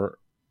or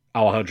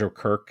Alejandro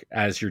Kirk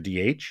as your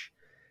DH.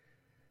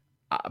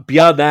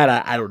 Beyond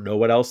that, I don't know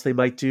what else they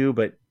might do,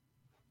 but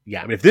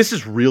yeah, I mean, if this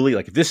is really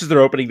if this is their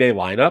opening day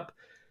lineup,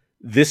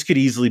 this could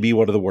easily be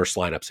one of the worst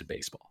lineups in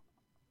baseball.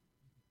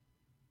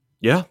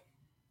 Yeah,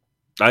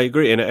 I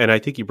agree. And I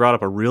think you brought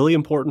up a really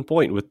important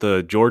point with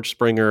the George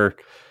Springer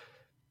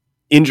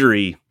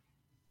injury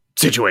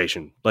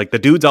situation. Like the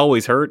dude's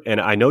always hurt.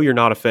 And I know you're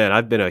not a fan.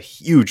 I've been a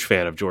huge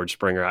fan of George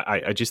Springer.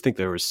 I just think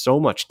there was so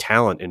much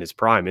talent in his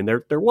prime, and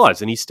there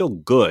was, and he's still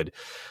good.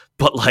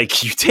 But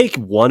like you take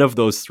one of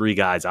those three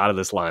guys out of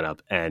this lineup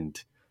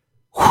and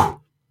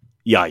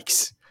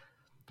yikes.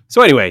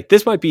 So anyway,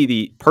 this might be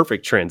the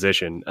perfect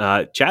transition.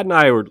 Chad and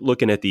I were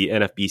looking at the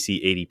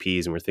NFBC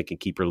ADPs and we're thinking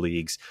keeper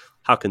leagues.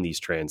 How can these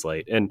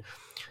translate? And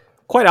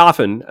quite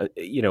often,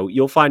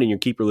 you'll find in your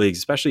keeper leagues,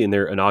 especially in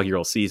their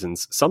inaugural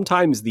seasons,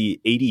 sometimes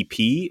the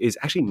ADP is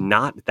actually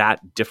not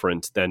that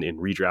different than in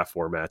redraft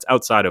formats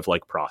outside of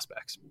like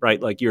prospects,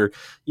 right? Like you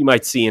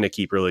might see in a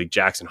keeper league,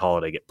 Jackson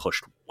Holiday get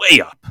pushed way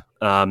up.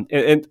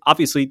 And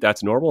obviously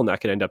that's normal and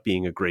that could end up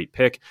being a great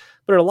pick.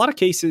 But in a lot of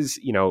cases,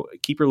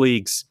 keeper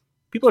leagues,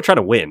 people are trying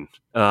to win.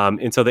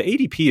 And so the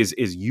ADP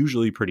is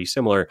usually pretty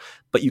similar,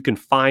 but you can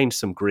find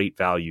some great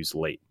values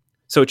late.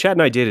 So what Chad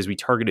and I did is we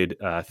targeted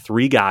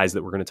three guys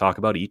that we're going to talk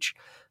about each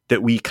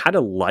that we kind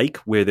of like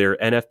where their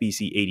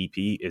NFBC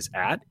ADP is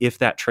at, if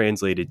that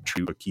translated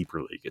to a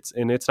keeper league. It's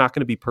not going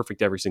to be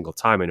perfect every single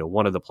time. I know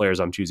one of the players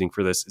I'm choosing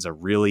for this is a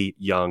really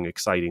young,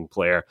 exciting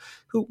player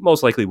who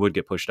most likely would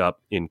get pushed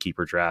up in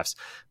keeper drafts.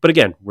 But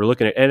again, we're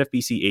looking at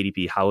NFBC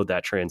ADP. How would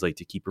that translate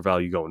to keeper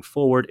value going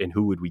forward? And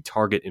who would we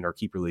target in our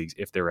keeper leagues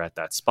if they're at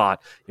that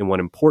spot? And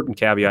one important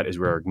caveat is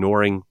we're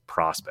ignoring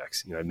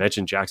prospects. I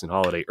mentioned Jackson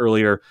Holiday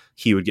earlier.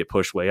 He would get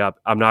pushed way up.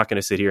 I'm not going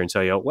to sit here and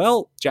tell you,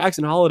 well,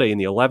 Jackson Holiday in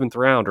the 11th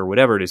round or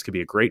whatever it is could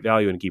be a great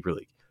value in a keeper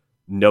league.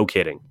 No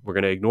kidding. We're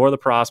going to ignore the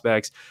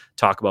prospects,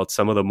 talk about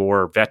some of the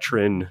more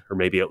veteran or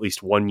maybe at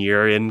least 1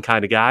 year in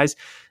kind of guys.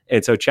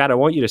 And so, Chad, I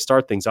want you to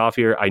start things off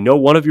here. I know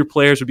one of your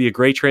players would be a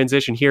great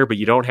transition here, but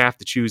you don't have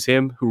to choose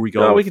him. Who are we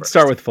going with? No, we can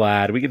start with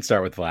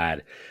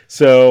Vlad.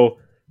 So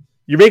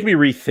you're making me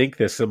rethink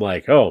this. I'm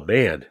like, oh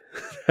man,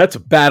 that's a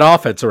bad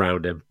offense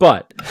around him.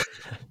 But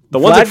the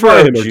ones in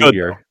front of him are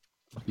good.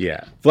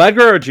 Yeah. Vlad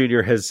Guerrero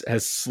Jr.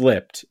 has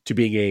slipped to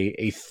being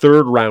a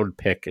third round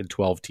pick in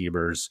 12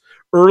 teamers,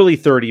 early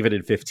third, even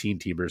in 15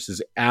 teamers.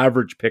 His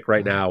average pick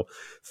right now,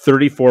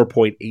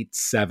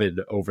 34.87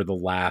 over the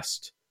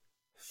last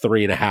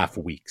 3.5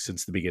 weeks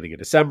since the beginning of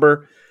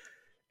December.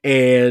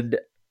 And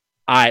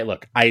full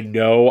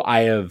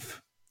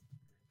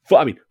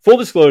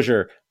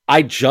disclosure,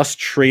 I just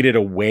traded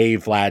away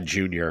Vlad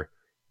Jr.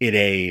 in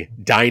a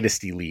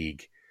dynasty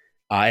league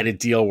in a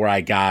deal where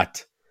I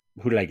got,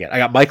 who did I get? I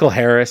got Michael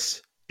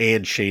Harris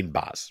and Shane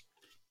Baz.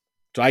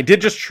 So I did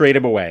just trade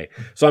him away.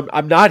 So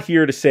I'm not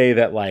here to say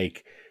that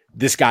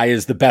this guy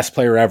is the best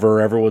player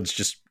ever. Everyone's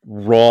just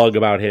wrong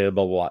about him.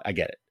 Blah, blah, blah. I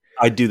get it.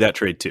 I'd do that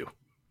trade too.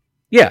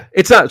 Yeah,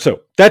 it's not.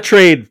 So that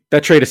trade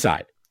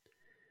aside,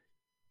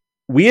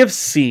 we have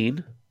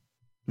seen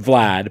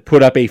Vlad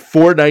put up a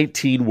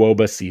 419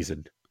 WOBA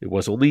season. It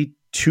was only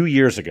 2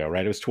 years ago,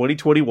 right? It was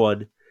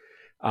 2021,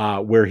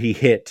 where he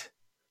hit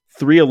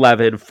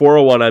 311,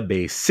 401 on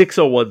base,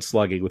 601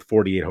 slugging with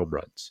 48 home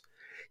runs.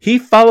 He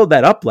followed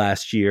that up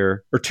last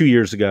year, or 2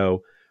 years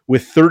ago,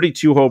 with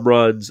 32 home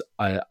runs,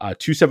 a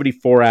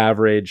 274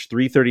 average,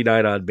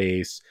 339 on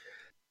base.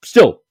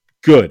 Still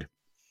good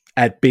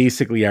at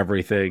basically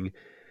everything.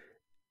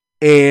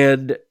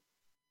 And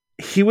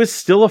he was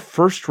still a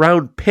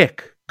first-round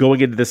pick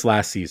going into this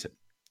last season.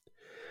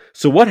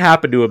 So what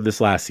happened to him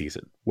this last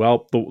season?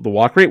 Well, the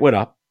walk rate went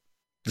up.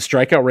 The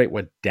strikeout rate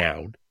went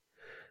down.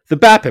 The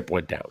BABIP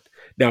went down.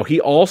 Now, he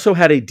also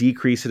had a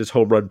decrease in his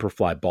home run per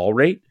fly ball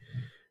rate,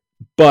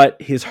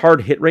 but his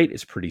hard hit rate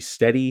is pretty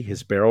steady.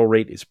 His barrel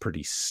rate is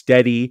pretty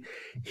steady.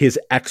 His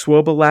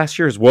xWOBA last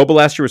year, his WOBA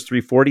last year was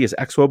 340. His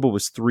xWOBA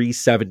was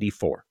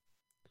 374.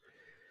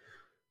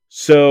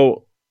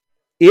 So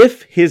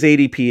if his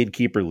ADP in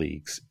keeper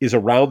leagues is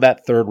around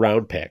that third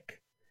round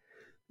pick,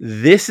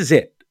 this is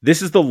it.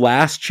 This is the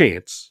last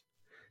chance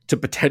to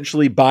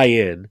potentially buy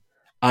in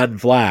on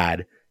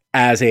Vlad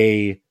as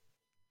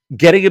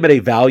getting him at a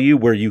value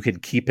where you can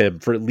keep him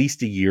for at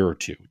least a year or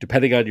two,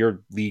 depending on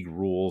your league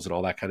rules and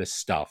all that kind of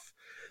stuff.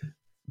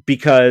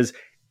 Because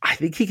I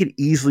think he could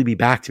easily be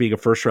back to being a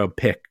first round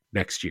pick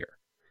next year.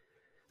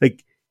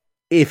 Like,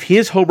 if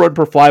his home run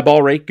per fly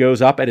ball rate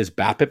goes up and his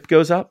BABIP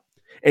goes up,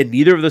 and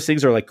neither of those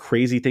things are like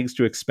crazy things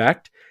to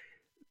expect,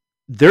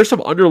 there's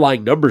some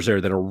underlying numbers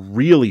there that are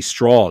really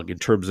strong in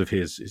terms of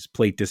his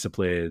plate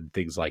discipline,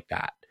 things like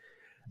that.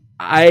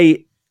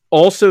 I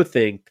also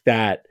think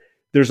that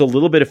there's a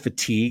little bit of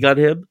fatigue on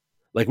him.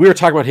 Like, we were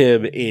talking about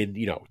him in,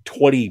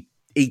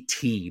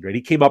 2018, right?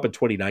 He came up in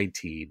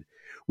 2019.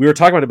 We were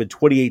talking about him in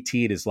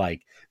 2018 as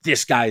like,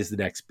 this guy is the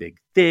next big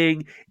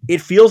thing.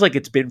 It feels like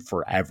it's been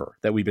forever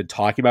that we've been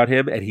talking about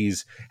him, and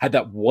he's had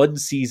that one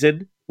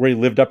season where he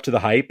lived up to the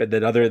hype. And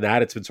then other than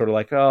that, it's been sort of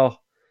like, oh,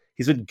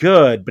 he's been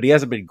good, but he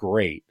hasn't been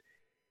great.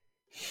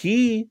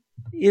 He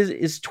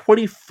is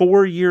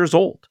 24 years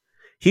old.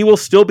 He will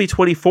still be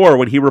 24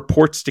 when he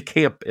reports to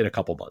camp in a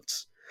couple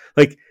months.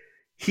 Like,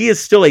 he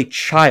is still a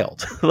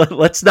child.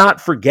 Let's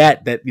not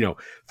forget that,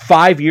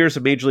 5 years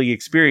of major league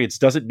experience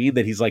doesn't mean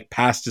that he's like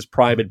past his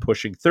prime and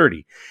pushing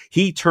 30.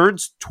 He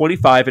turns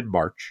 25 in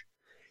March.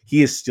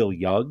 He is still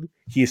young.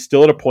 He is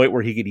still at a point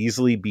where he could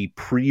easily be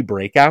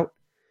pre-breakout.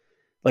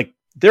 Like,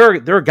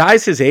 there are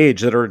guys his age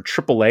that are in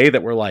AAA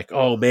that were like,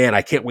 oh man,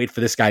 I can't wait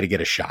for this guy to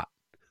get a shot.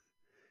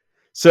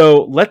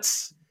 So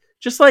let's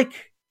just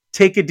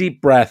take a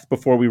deep breath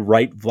before we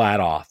write Vlad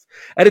off.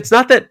 And it's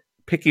not that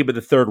picking him in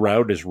the third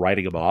round is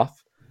writing him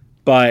off,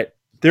 but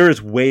there is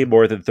way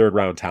more than third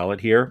round talent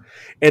here.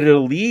 And in a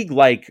league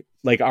like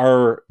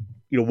our,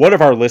 one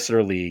of our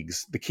listener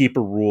leagues, the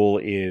keeper rule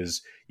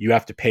is you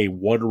have to pay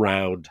one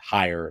round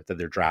higher than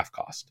their draft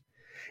cost.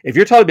 If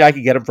you're telling me I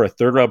could get him for a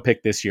third round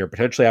pick this year,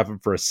 potentially have him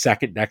for a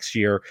second next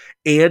year,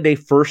 and a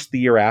first the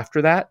year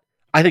after that,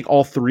 I think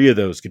all three of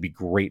those could be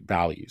great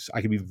values.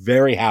 I could be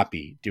very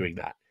happy doing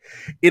that.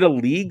 In a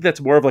league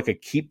that's more of like a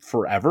keep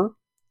forever,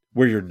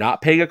 where you're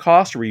not paying a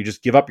cost, or where you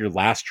just give up your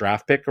last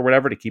draft pick or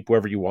whatever to keep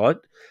whoever you want,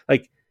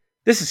 like,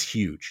 this is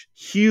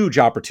huge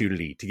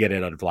opportunity to get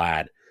in on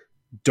Vlad.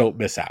 Don't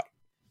miss out.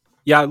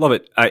 Yeah, I love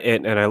it.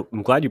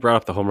 I'm glad you brought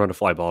up the home run to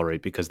fly ball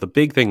rate, because the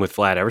big thing with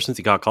Vlad, ever since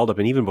he got called up,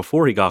 and even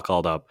before he got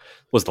called up,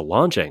 was the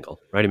launch angle,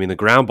 right? I mean, the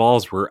ground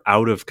balls were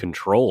out of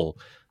control.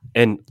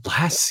 And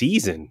last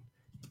season,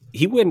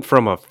 he went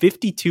from a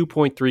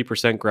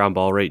 52.3% ground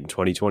ball rate in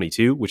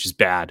 2022, which is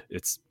bad.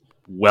 It's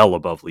well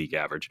above league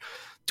average,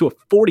 to a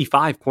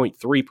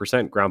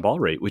 45.3% ground ball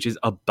rate, which is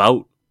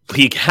about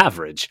league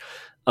average.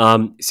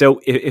 So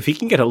if he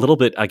can get a little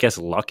bit, I guess,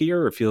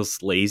 luckier, it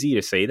feels lazy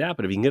to say that,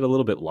 but if he can get a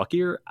little bit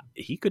luckier,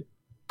 he could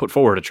put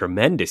forward a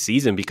tremendous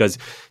season, because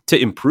to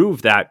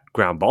improve that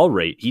ground ball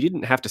rate, he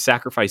didn't have to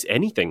sacrifice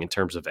anything in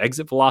terms of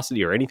exit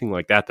velocity or anything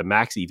like that. The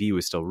max EV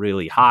was still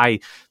really high.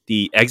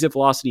 The exit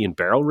velocity and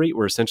barrel rate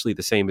were essentially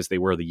the same as they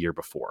were the year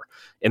before.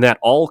 And that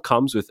all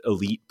comes with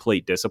elite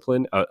plate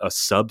discipline, a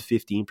sub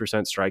 15%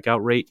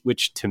 strikeout rate,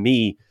 which to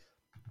me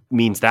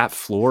means that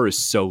floor is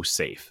so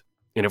safe.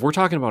 And if we're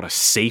talking about a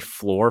safe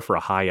floor for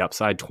a high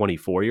upside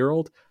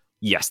 24-year-old,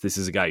 yes, this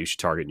is a guy you should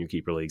target in your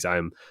keeper leagues.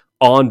 I'm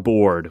on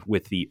board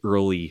with the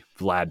early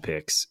Vlad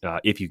picks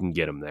if you can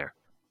get him there.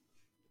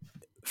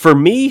 For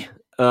me,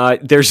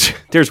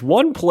 there's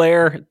one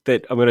player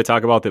that I'm going to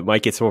talk about that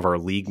might get some of our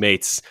league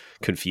mates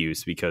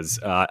confused, because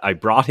I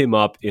brought him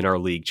up in our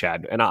league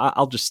chat, and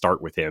I'll just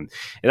start with him,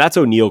 and that's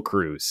O'Neal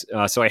Cruz.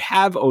 So I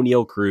have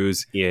O'Neal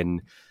Cruz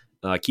in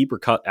keeper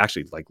cut,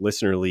 actually, like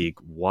listener league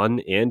 1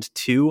 and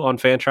 2 on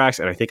Fantrax,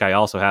 and I think I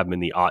also have him in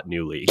the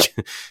New league.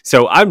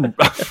 So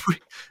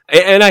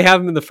and I have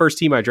him in the first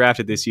team I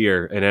drafted this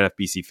year in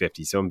NFBC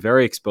 50. So I'm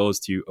very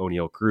exposed to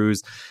O'Neal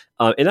Cruz,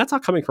 and that's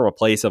not coming from a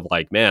place of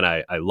like, man,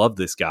 I love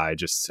this guy. I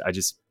just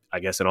I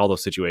guess in all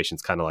those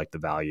situations, kind of like the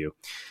value.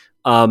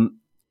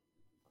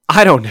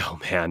 I don't know,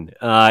 man.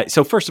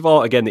 So first of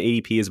all, again,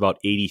 the ADP is about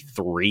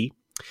 83.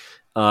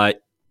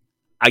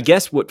 I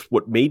guess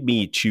what made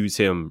me choose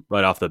him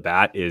right off the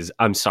bat is,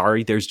 I'm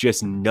sorry, there's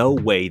just no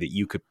way that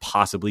you could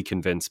possibly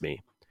convince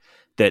me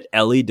that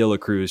Elly De La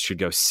Cruz should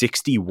go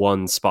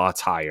 61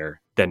 spots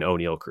higher than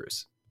O'Neal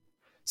Cruz.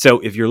 So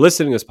if you're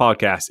listening to this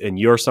podcast and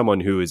you're someone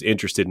who is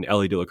interested in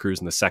Elly De La Cruz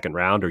in the second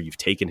round, or you've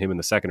taken him in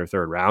the second or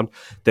third round,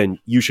 then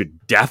you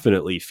should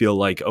definitely feel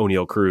like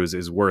O'Neal Cruz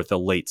is worth a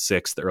late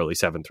 6th, early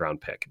 7th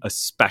round pick,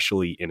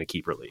 especially in a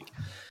keeper league.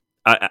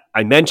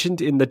 I mentioned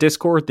in the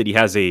Discord that he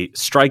has a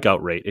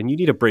strikeout rate, and you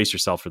need to brace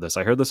yourself for this.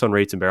 I heard this on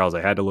Rates and Barrels.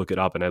 I had to look it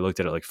up, and I looked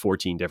at it like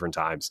 14 different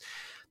times,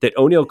 that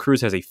O'Neal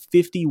Cruz has a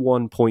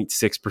 51.6%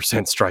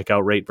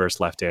 strikeout rate versus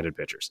left-handed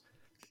pitchers.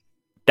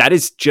 That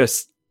is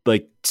just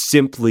like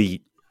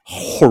simply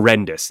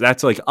horrendous.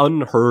 That's like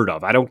unheard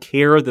of. I don't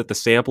care that the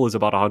sample is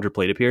about 100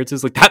 plate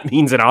appearances. Like that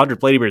means in 100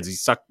 plate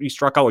appearances, he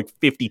struck out like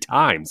 50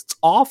 times. It's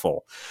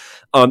awful.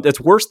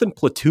 That's worse than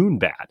platoon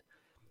bad.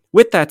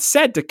 With that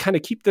said, to kind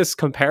of keep this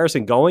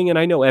comparison going, and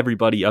I know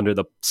everybody under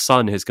the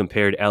sun has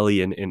compared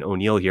Elly and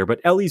O'Neal here, but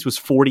Elly's was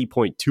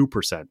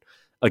 40.2%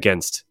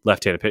 against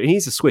left-handed pitcher.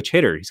 He's a switch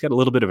hitter. He's got a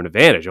little bit of an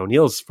advantage.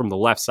 O'Neal's from the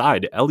left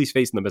side. Elly's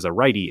facing them as a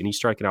righty, and he's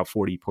striking out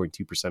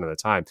 40.2% of the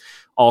time.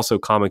 Also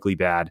comically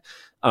bad.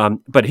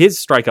 But his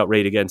strikeout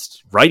rate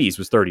against righties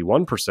was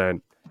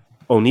 31%.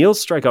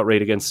 O'Neal's strikeout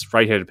rate against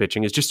right-handed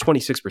pitching is just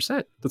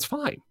 26%. That's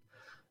fine.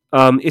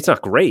 It's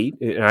not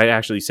great. And I'd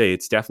actually say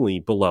it's definitely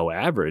below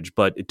average,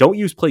 but don't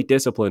use plate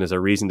discipline as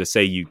a reason to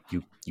say you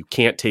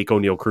can't take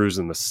O'Neal Cruz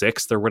in the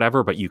 6th or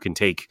whatever, but you can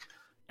take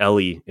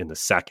Elly in the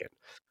 2nd.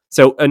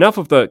 So enough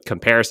of the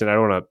comparison. I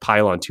don't want to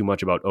pile on too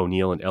much about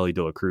O'Neal and Elly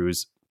De La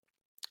Cruz.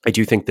 I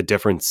do think the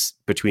difference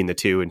between the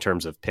two in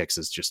terms of picks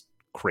is just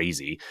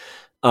crazy.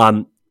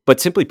 But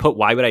simply put,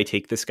 why would I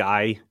take this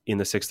guy in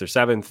the 6th or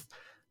 7th,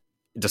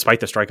 despite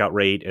the strikeout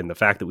rate and the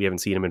fact that we haven't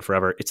seen him in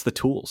forever? It's the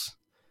tools.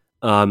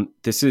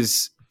 This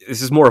is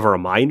more of a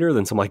reminder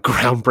than some like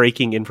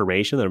groundbreaking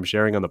information that I'm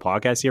sharing on the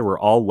podcast here. We're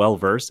all well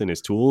versed in his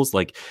tools.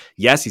 Like,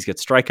 yes, he's got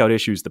strikeout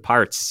issues. The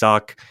Pirates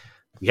suck.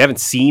 We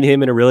haven't seen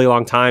him in a really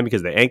long time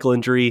because of the ankle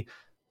injury.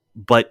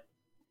 But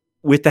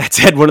with that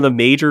said, one of the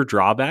major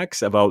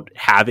drawbacks about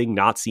having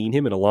not seen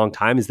him in a long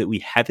time is that we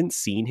haven't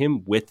seen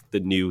him with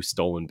the new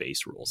stolen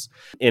base rules.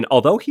 And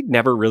although he'd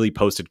never really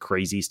posted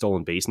crazy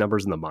stolen base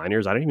numbers in the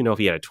minors, I don't even know if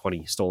he had a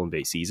 20 stolen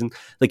base season.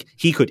 Like,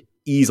 he could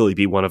easily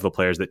be one of the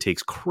players that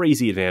takes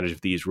crazy advantage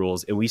of these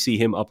rules. And we see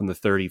him up in the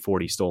 30,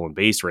 40 stolen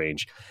base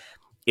range.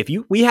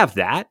 We have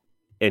that,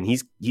 and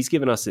he's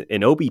given us an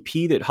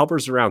OBP that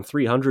hovers around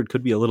 300,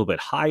 could be a little bit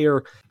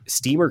higher.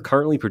 Steamer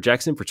currently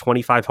projects him for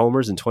 25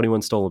 homers and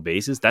 21 stolen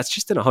bases. That's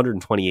just in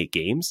 128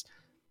 games.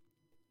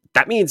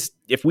 That means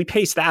if we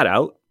pace that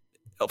out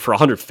for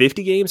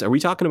 150 games, are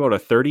we talking about a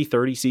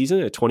 30-30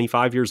 season at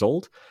 25 years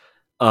old?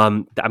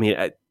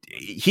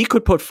 He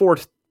could put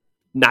forth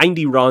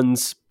 90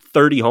 runs,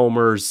 30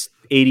 homers,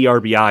 80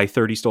 RBI,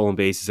 30 stolen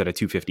bases at a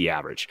 250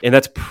 average. And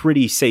that's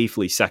pretty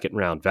safely second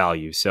round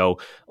value. So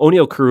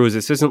O'Neal Cruz,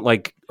 this isn't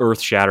like earth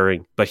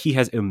shattering, but he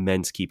has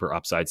immense keeper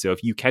upside. So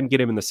if you can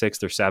get him in the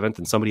 6th or 7th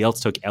and somebody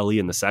else took Elly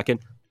in the 2nd,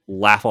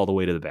 laugh all the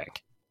way to the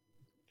bank.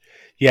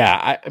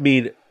 Yeah.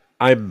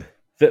 I'm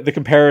the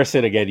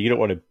comparison again, you don't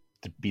want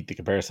to beat the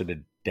comparison to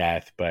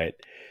death, but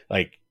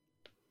like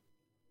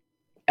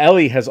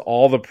Elly has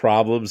all the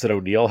problems that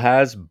O'Neal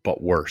has,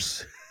 but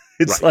worse.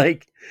 It's right.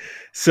 Like,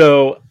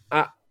 so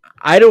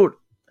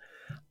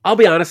I'll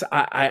be honest,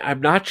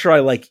 I'm not sure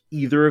I like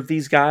either of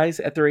these guys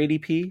at their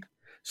ADP.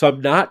 So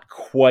I'm not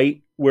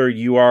quite where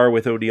you are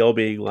with O'Neal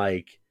being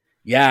like,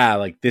 yeah,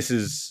 like this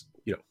is,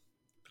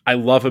 I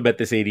love him at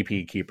this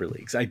ADP keeper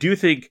leagues. I do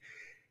think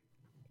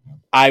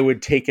I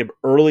would take him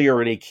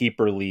earlier in a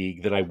keeper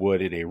league than I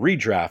would in a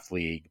redraft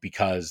league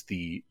because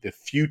the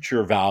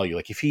future value,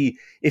 like if he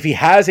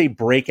has a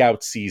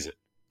breakout season,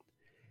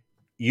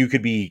 you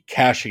could be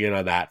cashing in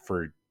on that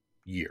for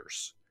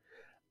years.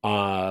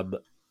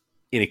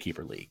 In a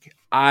keeper league,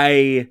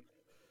 I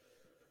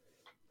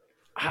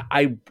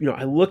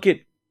look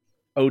at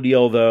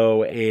O'Neal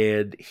though,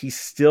 and you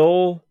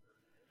still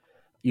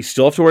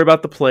have to worry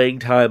about the playing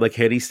time. Like,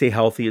 can he stay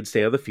healthy and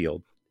stay on the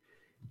field?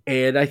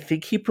 And I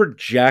think he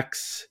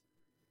projects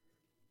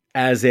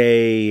as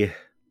a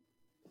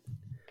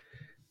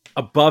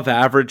above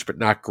average but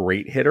not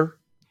great hitter.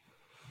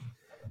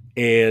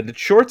 And at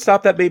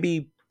shortstop, that may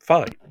be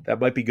fine.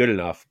 That might be good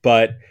enough,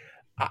 but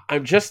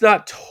I'm just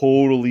not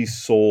totally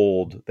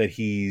sold that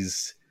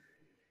he's,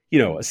 a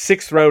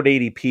 6th round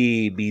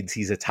ADP means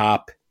he's a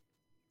top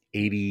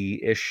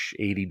 80-ish,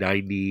 80,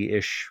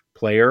 90-ish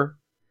player.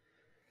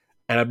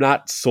 And I'm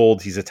not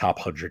sold he's a top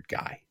 100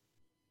 guy.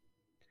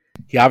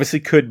 He obviously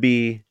could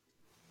be,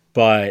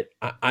 but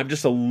I'm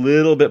just a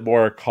little bit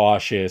more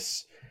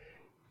cautious.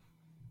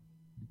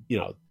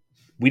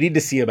 We need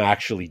to see him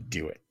actually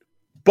do it.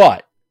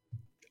 But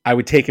I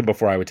would take him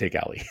before I would take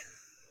Elly.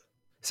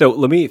 So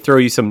let me throw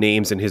you some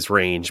names in his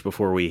range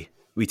before we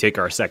take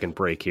our second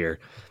break here.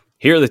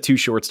 Here are the two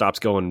shortstops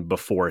going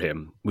before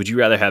him. Would you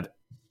rather have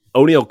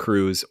O'Neal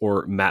Cruz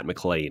or Matt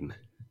McLain?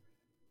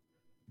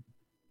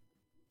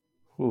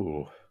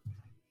 Ooh,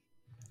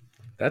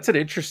 that's an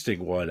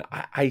interesting one.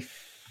 I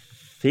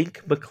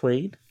think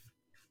McLain.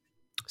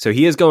 So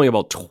he is going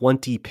about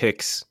 20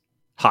 picks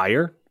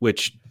higher,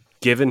 which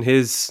given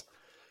his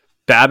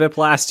BABIP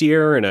last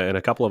year and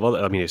a couple of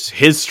other, I mean, it's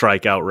his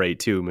strikeout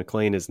rate too.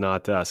 McLain is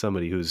not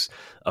somebody who's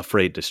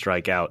afraid to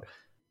strike out.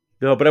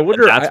 No, but I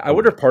wonder. I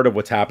wonder part of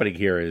what's happening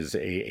here is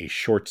a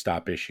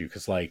shortstop issue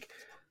because, like,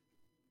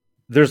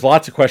 there's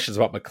lots of questions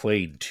about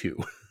McLain too,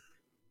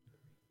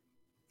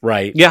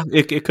 right? Yeah,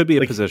 it could be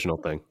a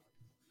positional thing.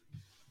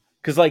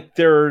 Because, like,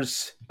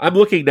 I'm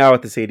looking now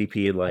at this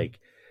ADP and,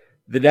 like,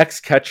 the next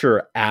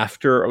catcher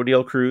after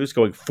O'Neal Cruz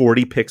going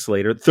 30 picks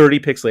later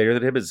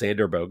than him is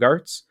Xander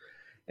Bogaerts.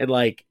 And,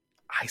 like,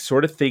 I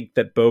sort of think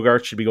that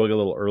Bogaerts should be going a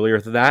little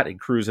earlier than that, and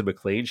Cruz and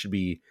McLain should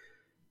be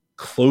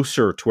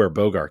closer to where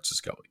Bogaerts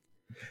is going.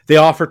 They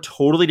offer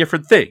totally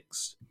different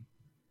things,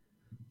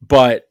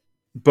 but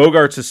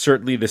Bogaerts is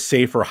certainly the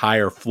safer,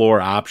 higher floor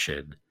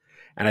option.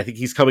 And I think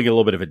he's coming at a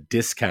little bit of a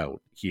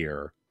discount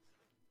here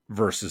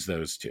versus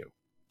those two.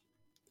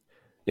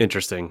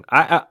 Interesting.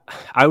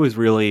 I was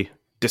really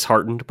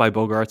disheartened by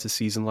Bogaerts'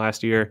 season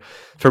last year.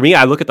 For me,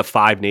 I look at the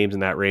 5 names in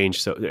that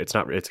range, so it's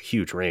a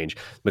huge range.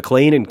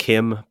 McLain and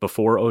Kim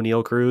before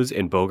O'Neal Cruz,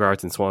 and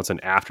Bogaerts and Swanson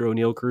after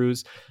O'Neal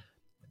Cruz.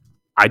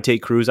 I'd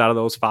take Cruz out of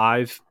those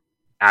 5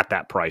 at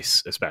that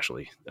price,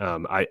 especially.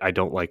 I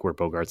don't like where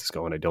Bogaerts is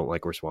going. I don't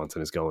like where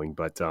Swanson is going,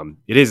 but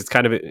it's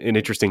kind of an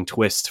interesting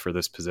twist for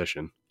this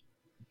position.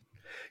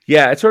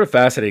 Yeah, it's sort of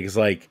fascinating because,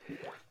 like,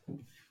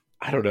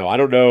 I don't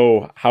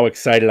know how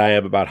excited I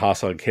am about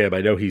Ha-Seong Kim.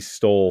 I know he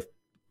stole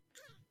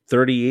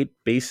 38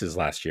 bases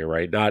last year,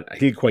 right? He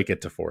didn't quite get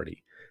to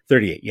 40.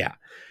 38, yeah.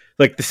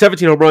 Like, the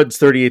 17 home runs,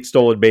 38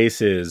 stolen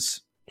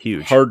bases,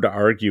 huge. Hard to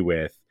argue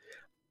with.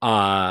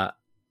 I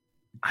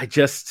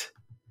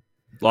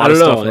don't of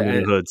stuff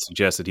under the hood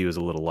suggested he was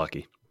a little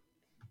lucky.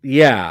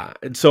 Yeah,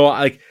 and so,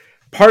 like,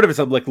 part of it is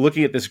I'm, like,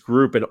 looking at this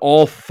group, and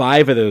all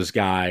 5 of those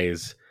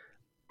guys,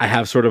 I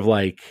have sort of,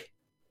 like,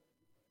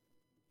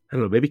 I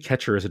don't know, maybe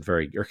catcher isn't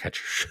or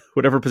catcher,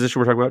 whatever position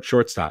we're talking about,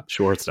 shortstop.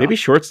 Maybe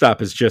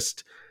shortstop is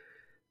just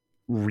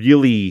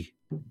really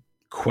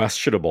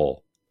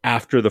questionable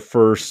after the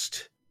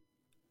first,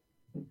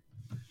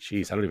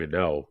 I don't even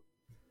know.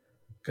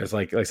 Because,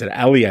 like I said,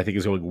 Ellie, I think,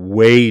 is going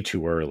way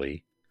too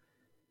early.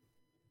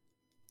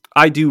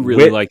 I do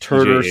really like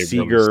Turner,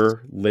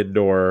 Seager,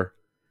 Lindor,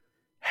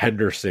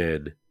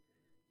 Henderson,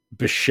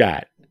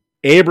 Bichette.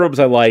 Abrams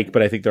I like,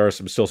 but I think there are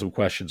still some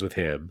questions with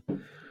him.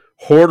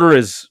 Horner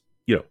is,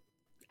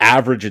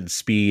 average in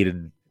speed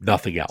and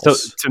nothing else. So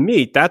to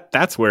me,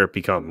 that's where it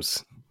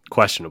becomes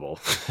questionable.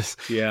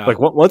 Yeah. Like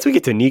once we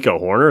get to Nico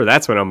Horner,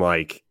 that's when I'm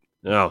like,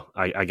 oh,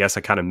 I guess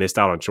I kind of missed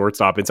out on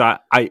shortstop. And so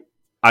I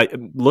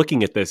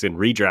looking at this in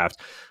redraft,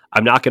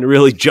 I'm not going to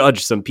really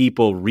judge some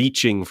people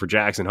reaching for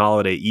Jackson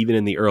Holliday, even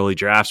in the early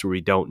drafts where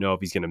we don't know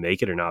if he's going to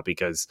make it or not,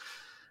 because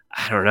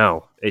I don't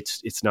know.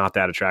 It's not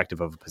that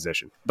attractive of a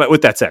position. But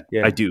with that said,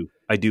 yeah. I do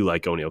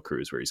like O'Neal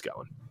Cruz where he's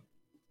going.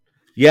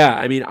 Yeah,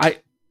 I mean,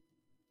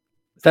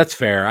 that's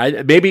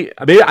fair. Maybe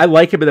I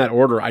like him in that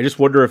order. I just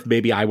wonder if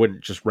maybe I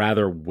wouldn't just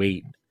rather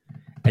wait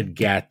and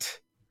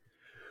get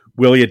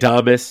Willy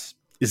Adames,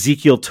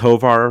 Ezekiel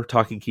Tovar,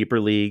 talking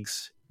keeper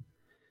leagues,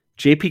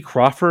 JP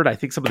Crawford. I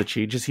think some of the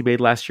changes he made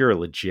last year are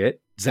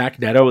legit. Zach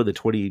Neto in the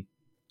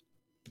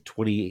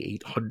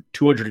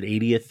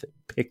 280th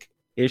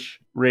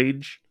pick-ish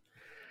range.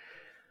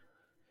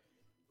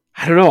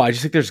 I don't know. I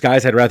just think there's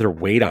guys I'd rather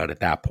wait on at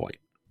that point.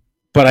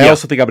 But I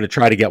also think I'm going to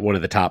try to get one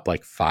of the top,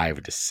 like,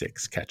 5 to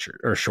 6 catcher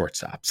or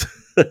shortstops.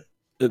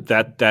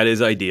 That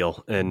is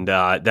ideal. And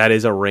that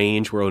is a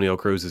range where O'Neal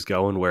Cruz is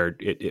going, where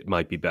it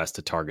might be best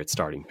to target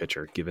starting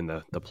pitcher, given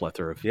the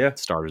plethora of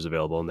starters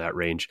available in that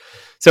range.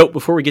 So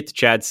before we get to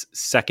Chad's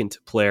second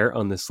player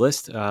on this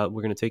list, we're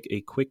going to take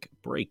a quick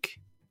break.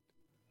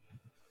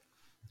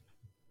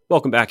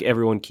 Welcome back,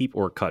 everyone. Keep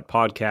or Cut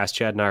podcast.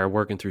 Chad and I are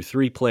working through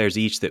 3 players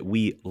each that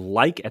we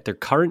like at their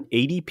current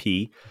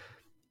ADP,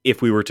 if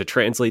we were to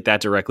translate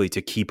that directly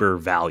to keeper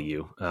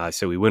value.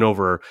 So we went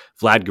over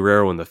Vlad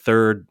Guerrero in the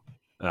 3rd.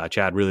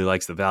 Chad really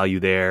likes the value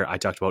there. I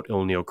talked about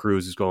O'Neal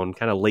Cruz, who's going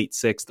kind of late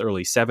 6th,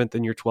 early 7th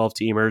in your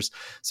 12-teamers.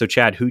 So,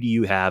 Chad, who do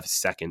you have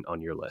second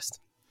on your list?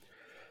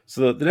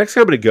 So the next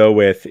guy I'm going to go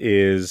with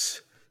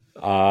is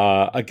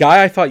a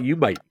guy I thought you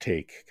might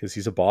take because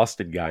he's a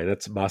Boston guy, and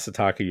that's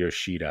Masataka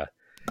Yoshida.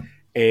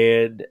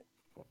 And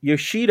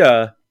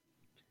Yoshida,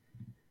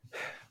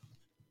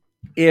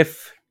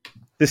 if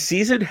the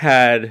season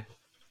had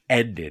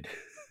ended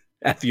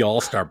at the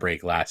All-Star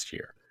break last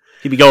year,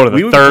 he'd be going to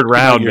the 3rd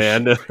round,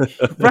 man.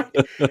 Right.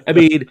 I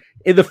mean,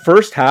 in the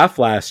first half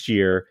last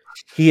year,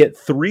 he hit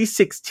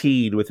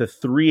 .316 with a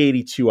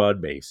 .382 on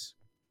base.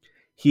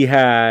 He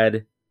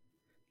had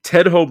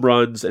 10 home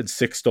runs and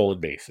 6 stolen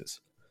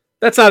bases.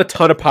 That's not a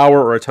ton of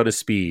power or a ton of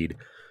speed,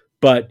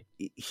 but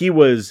he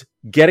was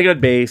getting on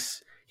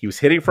base. He was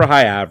hitting for a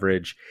high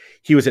average.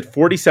 He was at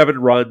 47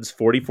 runs,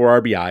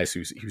 44 RBIs.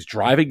 So he was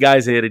driving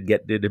guys in and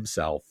getting in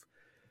himself.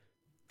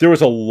 There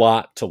was a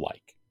lot to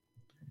like.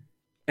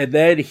 And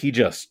then he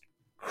just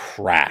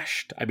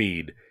crashed. I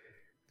mean,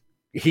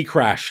 he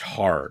crashed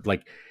hard.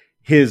 Like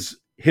his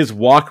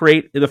walk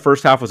rate in the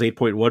first half was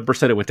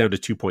 8.1%. It went down to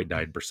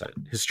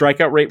 2.9%. His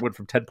strikeout rate went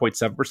from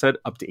 10.7%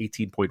 up to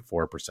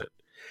 18.4%.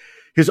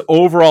 His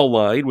overall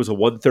line was a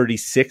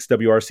 136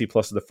 WRC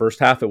plus in the first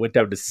half. It went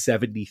down to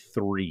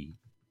 73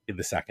 in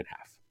the second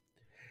half.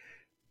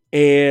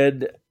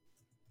 And,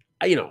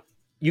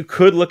 you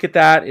could look at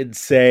that and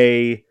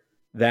say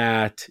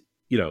that,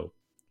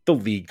 the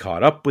league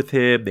caught up with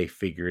him. They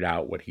figured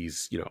out what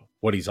he's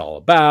all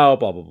about,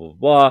 blah, blah, blah,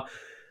 blah.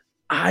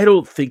 I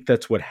don't think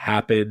that's what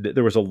happened.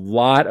 There was a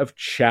lot of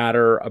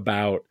chatter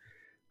about,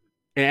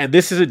 and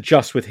this isn't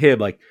just with him,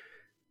 like,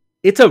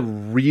 it's a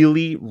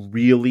really,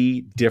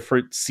 really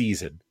different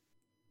season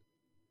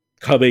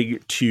coming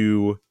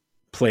to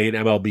play in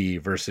MLB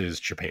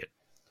versus Japan.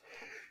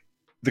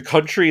 The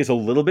country is a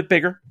little bit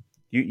bigger.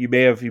 You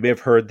may have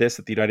heard this,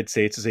 that the United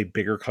States is a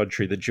bigger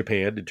country than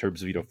Japan in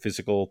terms of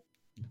physical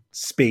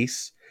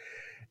space.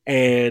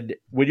 And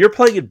when you're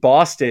playing in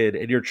Boston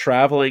and you're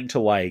traveling to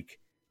like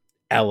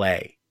LA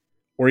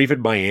or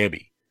even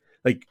Miami,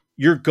 like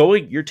you're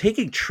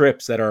taking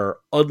trips that are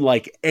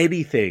unlike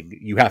anything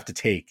you have to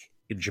take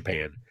in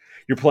Japan.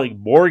 You're playing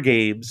more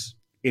games.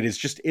 It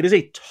is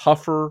a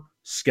tougher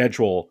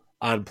schedule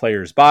on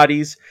players'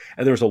 bodies.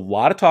 And there was a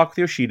lot of talk with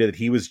Yoshida that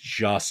he was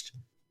just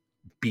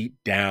beat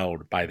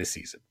down by the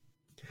season.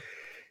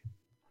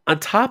 On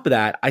top of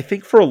that, I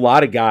think for a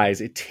lot of guys,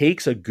 it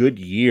takes a good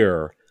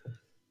year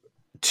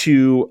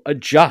to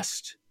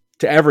adjust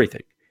to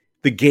everything.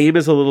 The game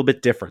is a little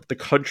bit different. The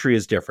country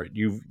is different.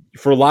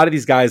 For a lot of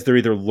these guys, they're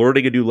either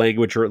learning a new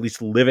language or at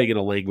least living in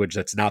a language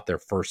that's not their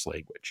first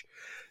language.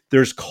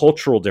 There's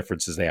cultural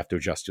differences they have to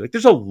adjust to. Like,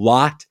 there's a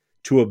lot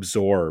to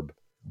absorb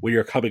when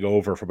you're coming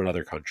over from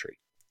another country.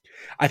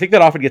 I think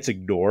that often gets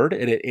ignored,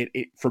 and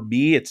it for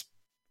me, it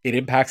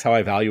impacts how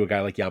I value a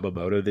guy like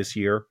Yamamoto this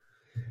year.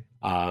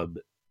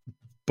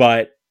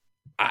 But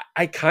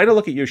I kind of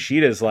look at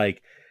Yoshida as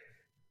like,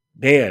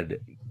 man,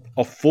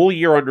 a full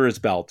year under his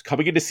belt,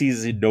 coming into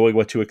season knowing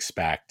what to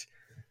expect,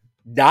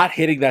 not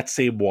hitting that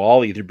same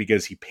wall either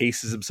because he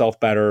paces himself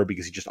better or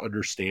because he just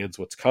understands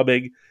what's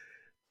coming.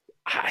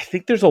 I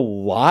think there's a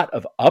lot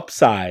of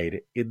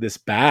upside in this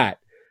bat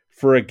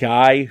for a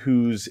guy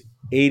whose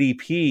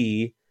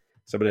ADP,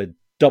 so I'm going to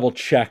double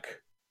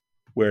check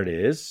where it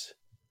is,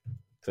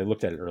 because I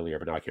looked at it earlier,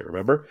 but now I can't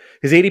remember.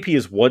 His ADP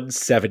is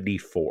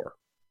 174.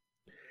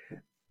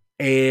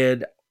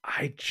 And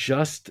I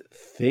just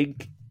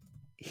think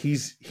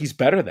he's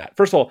better than that.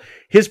 First of all,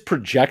 his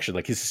projection,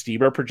 like his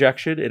steamer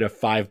projection in a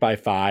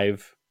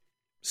 5x5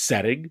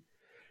 setting,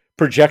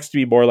 projects to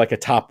be more like a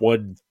top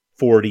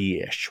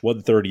 140-ish,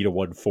 130 to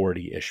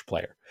 140-ish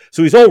player.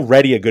 So he's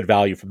already a good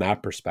value from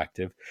that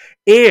perspective.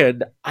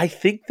 And I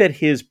think that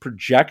his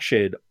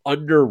projection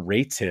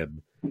underrates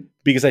him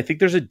because I think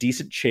there's a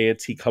decent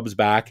chance he comes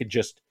back and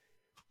just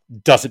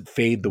doesn't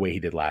fade the way he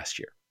did last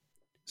year.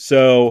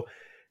 So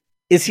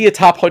is he a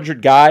top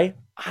 100 guy?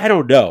 I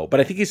don't know, but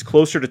I think he's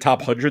closer to top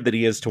 100 than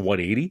he is to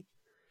 180.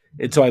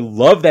 And so I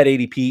love that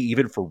ADP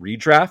even for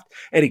redraft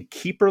and in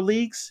keeper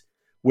leagues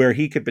where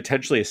he could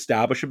potentially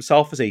establish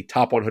himself as a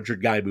top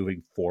 100 guy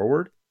moving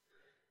forward.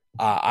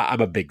 I'm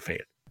a big fan.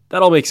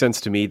 That all makes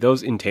sense to me.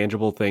 Those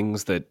intangible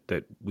things that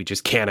we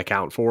just can't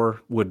account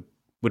for would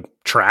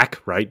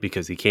track, right?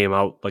 Because he came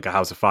out like a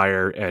house of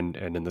fire and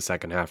in the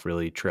second half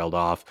really trailed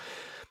off.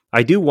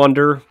 I do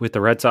wonder, with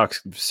the Red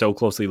Sox so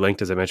closely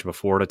linked, as I mentioned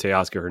before, to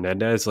Teoscar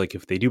Hernandez, like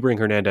if they do bring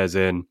Hernandez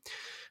in,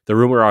 the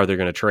rumor are they're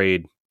going to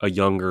trade a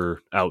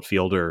younger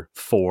outfielder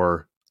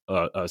for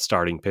a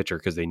starting pitcher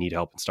because they need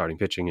help in starting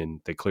pitching,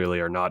 and they clearly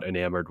are not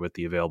enamored with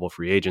the available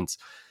free agents.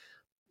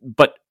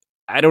 But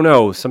I don't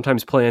know.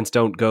 Sometimes plans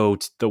don't go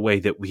the way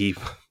that we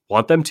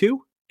want them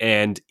to.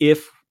 And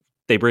if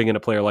they bring in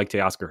a player like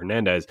Teoscar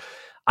Hernandez,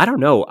 I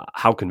don't know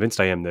how convinced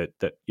I am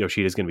that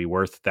Yoshida is going to be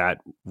worth that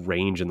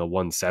range in the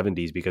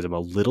 170s because I'm a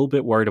little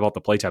bit worried about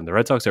the playtime. The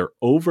Red Sox are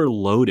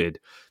overloaded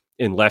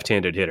in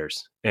left-handed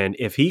hitters. And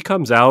if he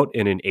comes out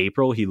and in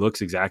April, he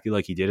looks exactly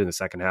like he did in the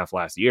second half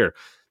last year,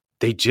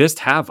 they just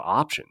have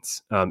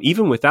options.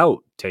 Even without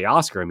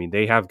Teoscar, I mean,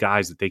 they have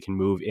guys that they can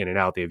move in and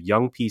out. They have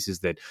young pieces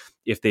that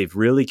if they've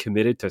really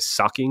committed to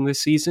sucking this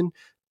season,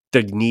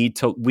 we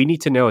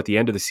need to know at the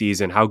end of the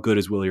season, how good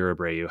is Willie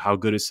Abreu? How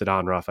good is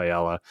Ceddanne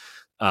Rafaela?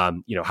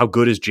 How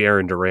good is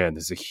Jarren Duran?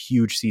 This is a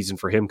huge season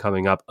for him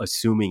coming up,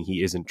 assuming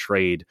he isn't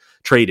traded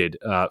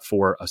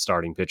for a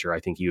starting pitcher. I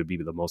think he would be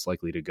the most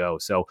likely to go.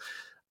 So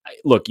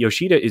look,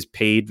 Yoshida is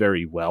paid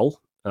very well.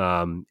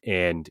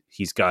 And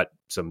he's got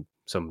some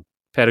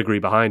pedigree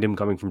behind him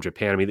coming from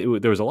Japan. I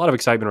mean, there was a lot of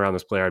excitement around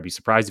this player. I'd be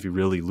surprised if he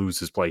really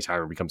loses play time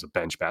and becomes a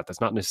bench bat.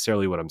 That's not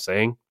necessarily what I'm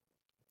saying,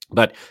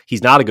 but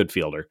he's not a good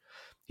fielder.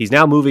 He's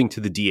now moving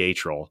to the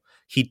DH role.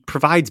 He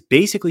provides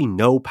basically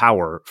no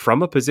power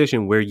from a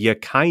position where you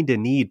kind of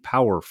need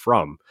power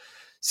from.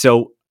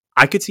 So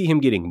I could see him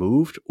getting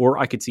moved, or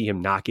I could see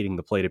him not getting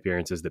the plate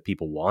appearances that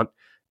people want.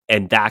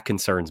 And that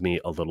concerns me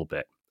a little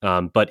bit.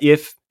 But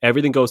if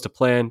everything goes to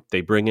plan,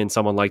 they bring in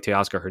someone like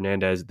Teoscar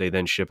Hernandez, they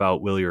then ship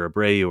out Willie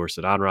Abreu or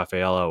Ceddanne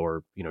Rafaela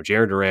or,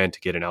 Jarren Duran to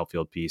get an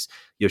outfield piece.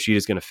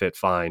 Yoshida's going to fit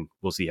fine.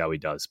 We'll see how he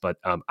does. But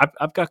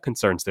I've got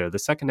concerns there. The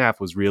second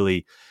half was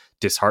really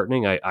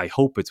disheartening. I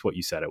hope it's what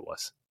you said it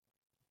was.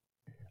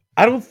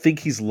 I don't think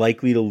he's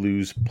likely to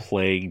lose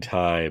playing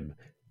time,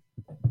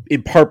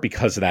 in part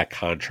because of that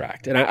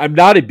contract. And I'm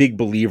not a big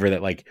believer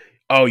that, like,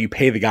 oh, you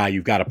pay the guy,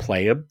 you've got to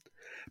play him.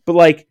 But,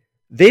 like,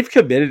 they've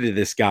committed to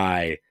this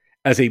guy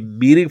as a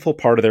meaningful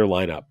part of their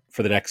lineup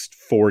for the next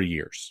 4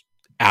 years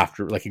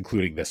after, like,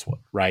 including this one,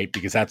 right?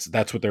 Because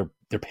that's what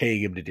they're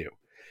paying him to do.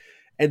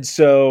 And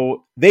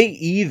so they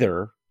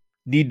either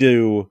need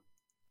to,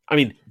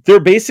 there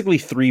are basically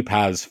three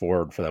paths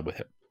forward for them with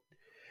him.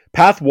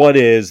 Path one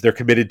is they're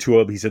committed to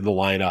him, he's in the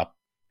lineup,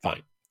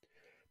 fine.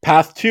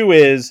 Path two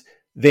is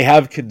they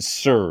have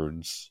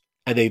concerns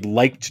and they'd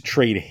like to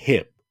trade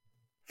him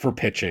for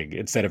pitching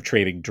instead of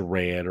trading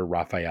Duran or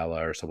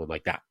Rafaela or someone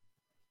like that.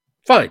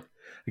 Fine.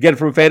 Again,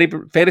 from a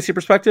fantasy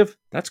perspective,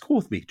 that's cool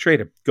with me.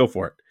 Trade him. Go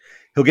for it.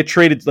 He'll get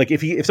traded. Like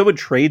if someone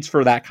trades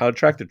for that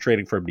contract, they're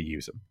trading for him to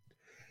use him.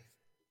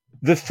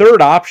 The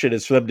third option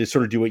is for them to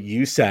sort of do what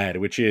you said,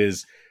 which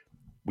is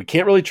we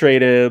can't really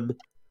trade him.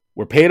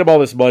 We're paying him all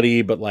this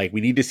money, but like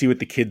we need to see what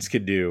the kids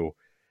can do.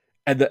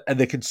 And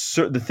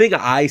the thing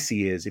I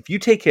see is if you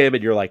take him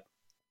and you're like,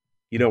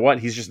 you know what,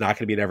 he's just not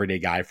going to be an everyday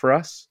guy for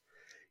us.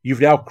 You've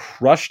now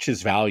crushed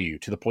his value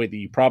to the point that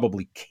you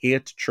probably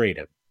can't trade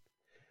him.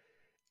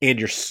 And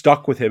you're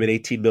stuck with him at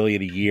 $18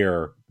 million a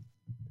year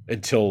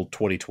until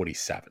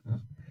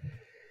 2027.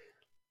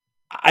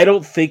 I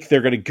don't think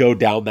they're going to go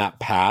down that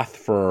path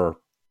for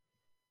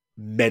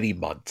many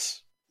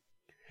months.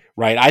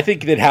 Right? I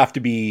think it'd have to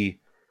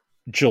be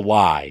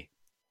July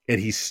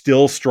and he's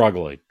still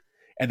struggling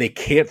and they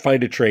can't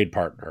find a trade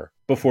partner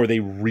before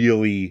they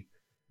really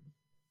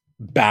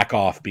back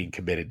off being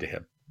committed to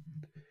him.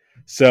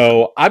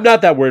 So I'm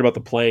not that worried about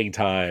the playing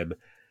time.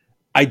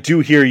 I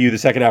do hear you. The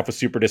second half was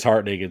super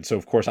disheartening. And so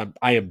of course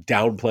I am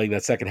downplaying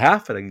that second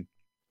half and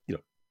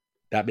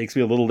that makes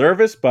me a little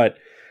nervous, but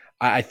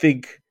I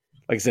think,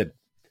 like I said,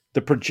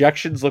 the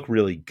projections look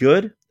really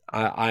good.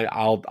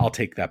 I'll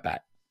take that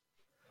bet.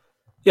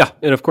 Yeah.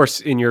 And of course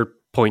in your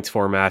points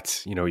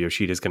format,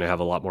 Yoshida's going to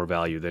have a lot more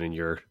value than in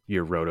your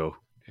roto.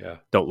 Yeah.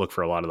 Don't look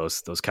for a lot of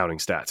those counting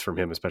stats from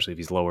him, especially if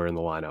he's lower in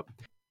the lineup.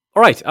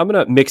 All right. I'm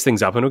going to mix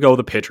things up. I'm going to go with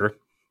a pitcher.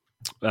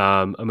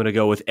 I'm going to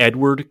go with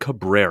Edward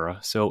Cabrera.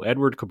 So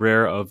Edward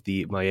Cabrera of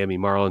the Miami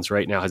Marlins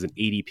right now has an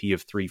ADP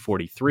of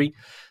 343.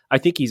 I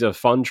think he's a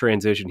fun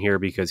transition here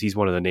because he's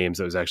one of the names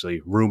that was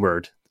actually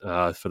rumored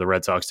for the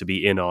Red Sox to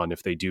be in on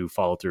if they do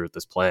follow through with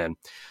this plan,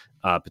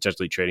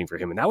 potentially trading for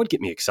him. And that would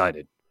get me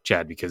excited,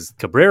 Chad, because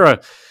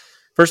Cabrera,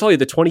 first of all, he had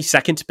the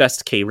 22nd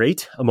best K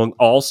rate among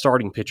all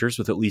starting pitchers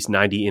with at least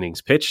 90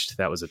 innings pitched.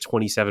 That was a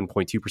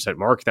 27.2%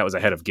 mark. That was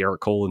ahead of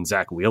Garrett Cole and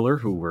Zach Wheeler,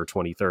 who were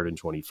 23rd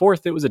and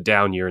 24th. It was a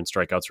down year in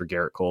strikeouts for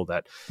Garrett Cole.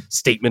 That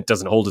statement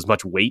doesn't hold as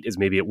much weight as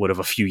maybe it would have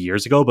a few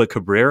years ago, but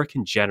Cabrera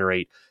can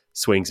generate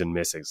swings and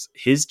misses.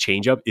 His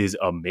changeup is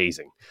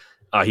amazing.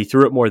 He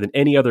threw it more than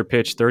any other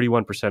pitch,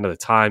 31% of the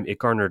time. It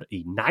garnered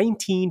a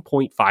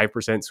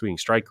 19.5% swing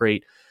strike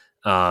rate.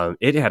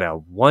 It had a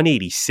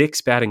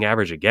 186 batting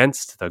average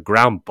against. The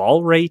ground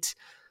ball rate,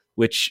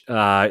 which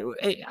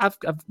I've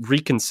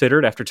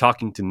reconsidered after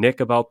talking to Nick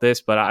about this,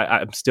 but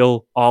I'm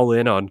still all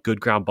in on good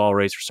ground ball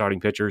rates for starting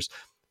pitchers.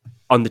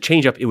 On the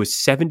changeup, it was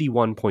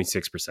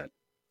 71.6%.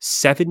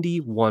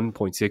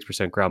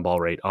 71.6% ground ball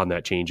rate on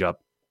that changeup.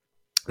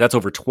 That's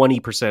over 20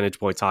 percentage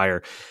points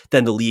higher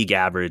than the league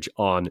average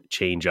on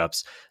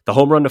changeups. The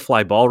home run to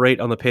fly ball rate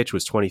on the pitch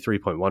was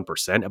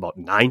 23.1%, about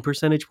 9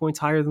 percentage points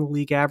higher than the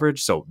league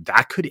average. So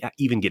that could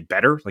even get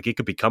better. Like it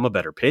could become a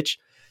better pitch.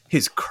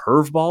 His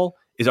curveball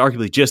is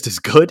arguably just as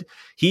good.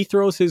 He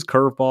throws his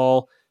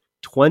curveball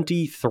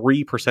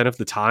 23% of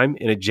the time,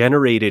 and it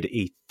generated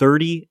a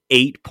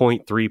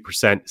 38.3%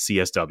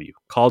 CSW,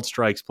 called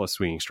strikes plus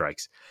swinging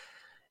strikes,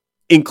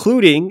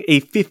 including a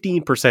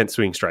 15%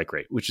 swing strike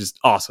rate, which is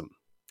awesome.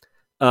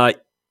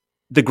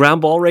 The ground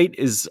ball rate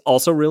is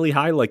also really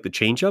high, like the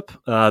changeup.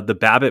 The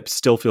BABIP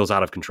still feels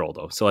out of control,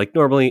 though. So, like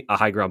normally, a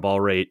high ground ball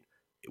rate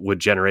would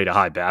generate a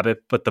high BABIP,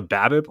 but the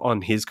BABIP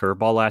on his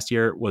curveball last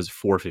year was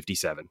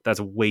 457.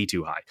 That's way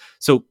too high.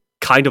 So,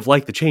 kind of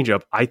like the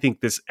changeup, I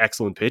think this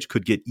excellent pitch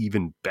could get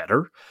even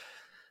better.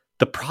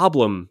 The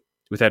problem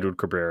with Edward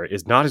Cabrera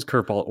is not his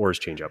curveball or his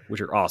changeup,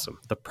 which are awesome.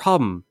 The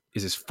problem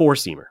is his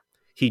four-seamer.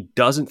 He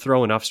doesn't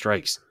throw enough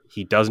strikes.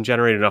 He doesn't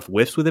generate enough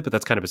whiffs with it, but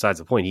that's kind of besides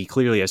the point. He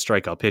clearly has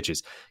strikeout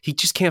pitches. He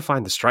just can't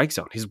find the strike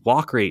zone. His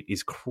walk rate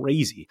is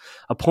crazy.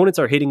 Opponents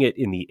are hitting it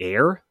in the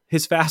air,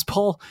 his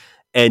fastball,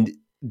 and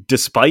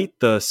despite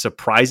the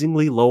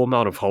surprisingly low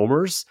amount of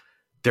homers,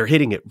 they're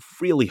hitting it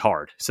really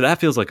hard. So that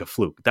feels like a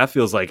fluke. That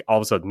feels like all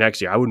of a sudden next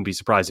year, I wouldn't be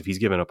surprised if he's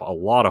given up a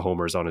lot of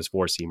homers on his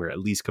four-seamer, at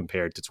least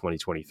compared to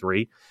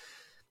 2023.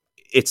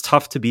 it's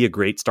tough to be a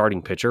great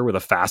starting pitcher with a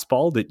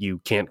fastball that you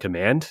can't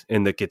command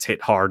and that gets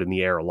hit hard in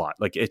the air a lot.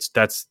 Like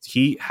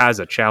he has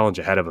a challenge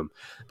ahead of him.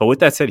 But with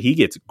that said, he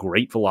gets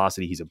great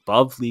velocity. He's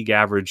above league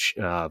average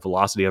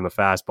velocity on the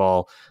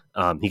fastball.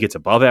 He gets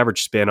above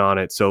average spin on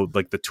it. So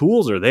like the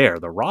tools are there.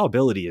 The raw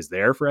ability is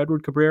there for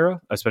Edward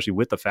Cabrera, especially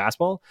with the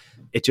fastball.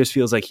 It just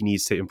feels like he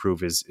needs to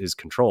improve his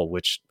control,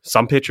 which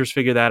some pitchers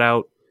figure that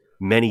out.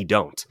 Many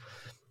don't.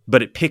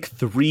 But at pick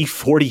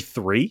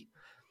 343,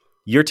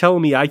 you're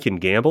telling me I can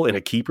gamble in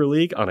a keeper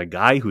league on a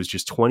guy who's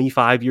just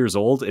 25 years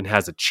old and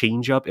has a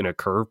changeup and a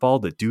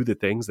curveball that do the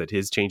things that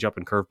his changeup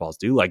and curveballs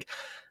do? Like,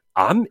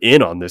 I'm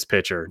in on this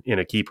pitcher in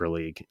a keeper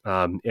league.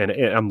 And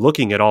I'm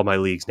looking at all my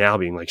leagues now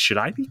being like, should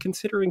I be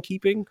considering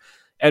keeping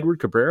Edward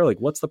Cabrera? Like,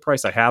 what's the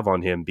price I have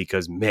on him?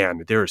 Because,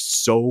 man, there is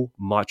so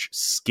much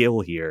skill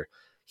here.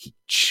 He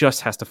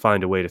just has to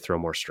find a way to throw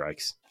more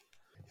strikes.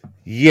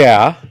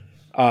 Yeah.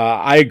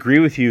 I agree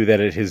with you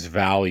that at his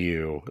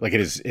value, like at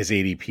his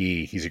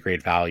ADP, he's a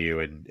great value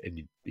and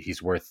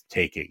he's worth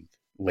taking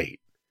late.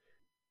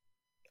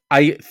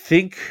 I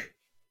think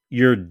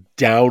you're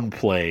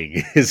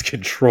downplaying his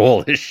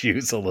control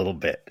issues a little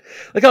bit.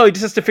 Like, oh, he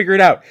just has to figure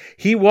it out.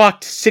 He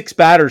walked 6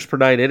 batters per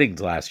 9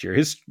 innings last year.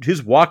 His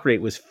walk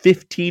rate was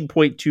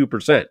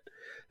 15.2%.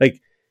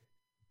 Like,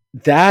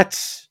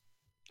 that's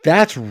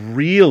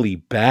really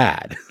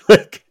bad.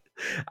 Like,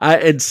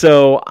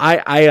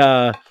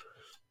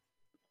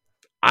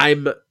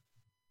 I'm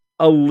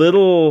a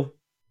little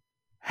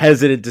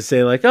hesitant to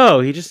say like,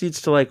 oh, he just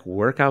needs to like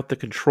work out the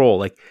control.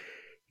 Like,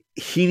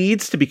 he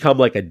needs to become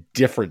like a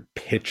different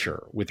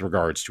pitcher with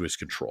regards to his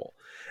control.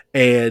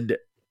 And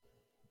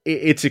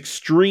it's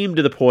extreme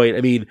to the point.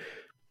 I mean,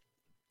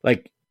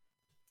 like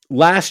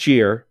last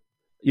year,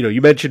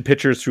 you mentioned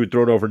pitchers who had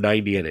thrown over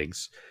 90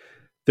 innings.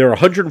 There are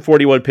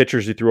 141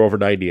 pitchers who threw over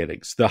 90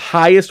 innings. The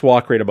highest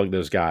walk rate among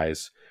those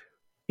guys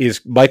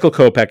is Michael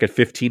Kopech at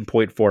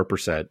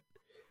 15.4%.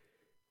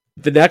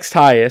 The next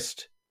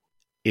highest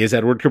is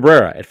Edward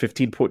Cabrera at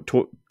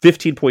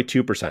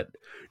 15.2%.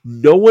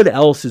 No one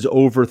else is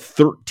over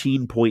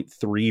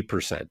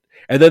 13.3%.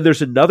 And then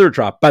there's another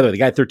drop. By the way, the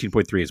guy at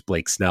 13.3 is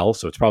Blake Snell,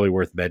 so it's probably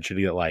worth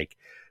mentioning that like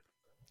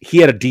he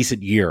had a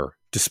decent year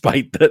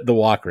despite the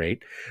walk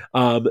rate.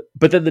 But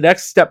then the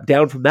next step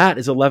down from that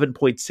is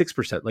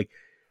 11.6%. Like,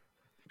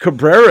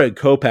 Cabrera and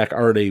Kopech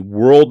are in a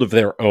world of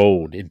their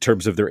own in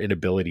terms of their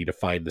inability to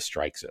find the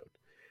strike zone.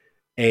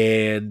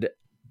 And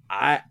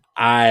I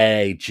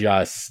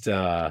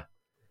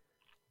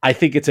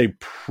think it's a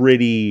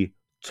pretty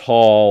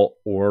tall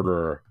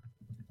order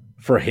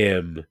for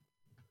him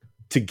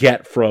to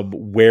get from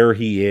where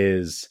he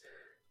is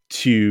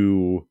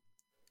to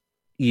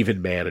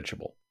even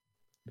manageable,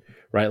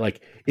 right?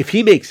 Like, if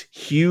he makes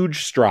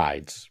huge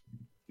strides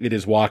in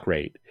his walk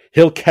rate,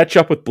 he'll catch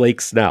up with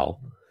Blake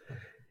Snell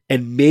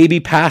and maybe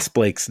pass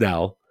Blake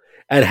Snell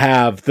and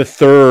have the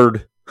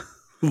third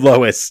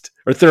lowest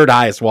or third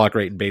highest walk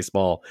rate in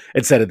baseball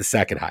instead of the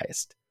second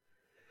highest.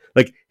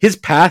 Like, his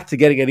path to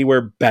getting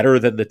anywhere better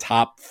than the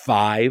top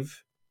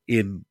 5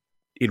 in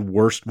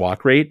worst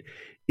walk rate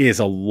is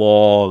a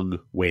long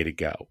way to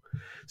go.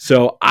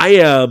 So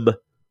I'm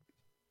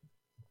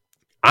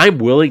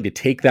willing to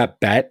take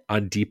that bet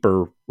on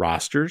deeper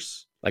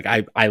rosters. Like,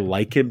 I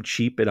like him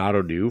cheap in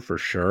auto new for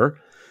sure.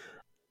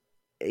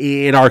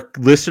 In our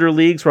listener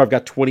leagues where I've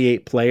got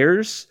 28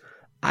 players,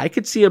 I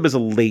could see him as a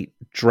late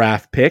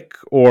draft pick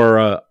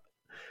or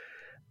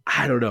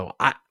I don't know.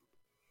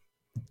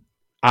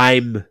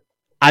 I've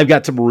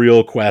got some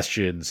real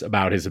questions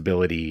about his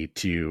ability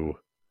to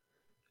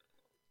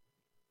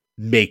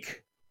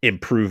make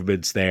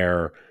improvements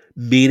there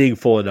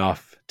meaningful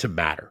enough to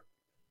matter.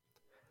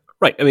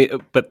 Right. I mean,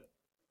 but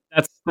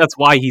that's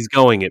why he's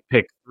going at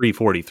pick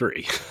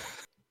 343.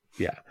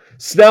 Yeah.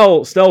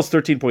 Snell's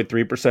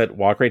 13.3%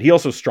 walk rate. He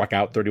also struck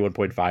out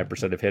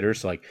 31.5% of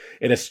hitters. So like,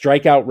 in a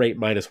strikeout rate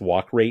minus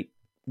walk rate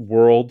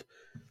world,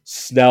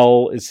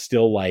 Snell is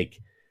still like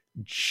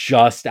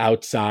just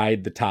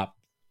outside the top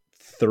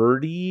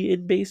 30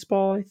 in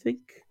baseball, I think.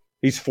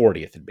 He's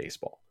 40th in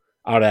baseball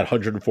out at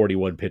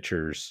 141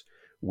 pitchers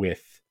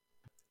with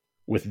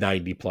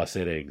 90 plus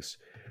innings.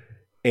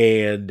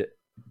 And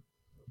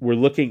we're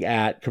looking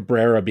at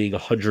Cabrera being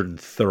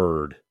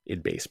 103rd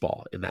in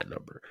baseball in that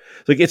number.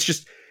 Like, it's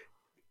just,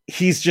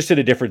 he's just in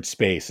a different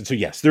space. And so,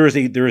 yes, there is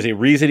a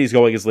reason he's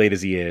going as late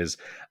as he is.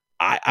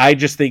 I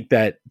just think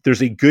that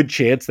there's a good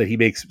chance that he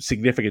makes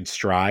significant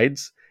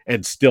strides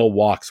and still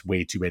walks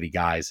way too many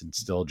guys and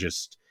still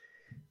just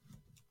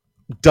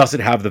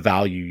doesn't have the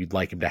value you'd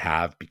like him to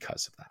have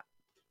because of that.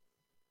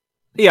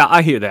 Yeah,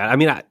 I hear that. I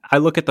mean, I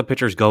look at the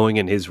pitchers going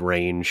in his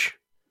range,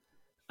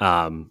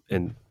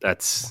 and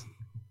that's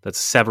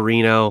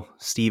Severino,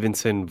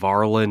 Stevenson,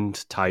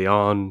 Varland,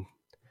 Taillon.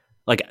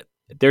 Like,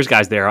 there's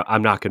guys there.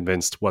 I'm not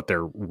convinced what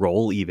their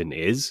role even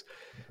is.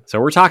 So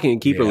we're talking in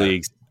keeper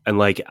leagues, and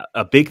like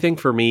a big thing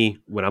for me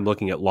when I'm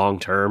looking at long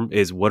term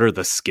is what are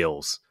the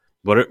skills?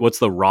 What's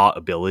the raw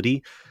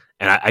ability?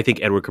 And I think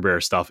Edward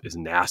Cabrera's stuff is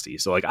nasty.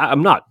 So like,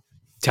 I'm not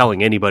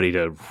telling anybody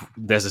to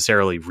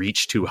necessarily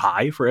reach too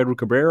high for Edward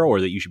Cabrera or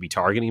that you should be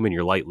targeting him in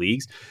your light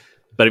leagues.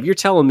 But if you're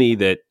telling me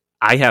that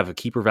I have a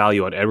keeper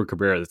value on Edward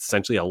Cabrera that's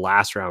essentially a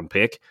last round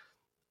pick,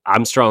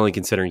 I'm strongly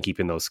considering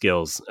keeping those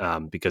skills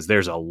because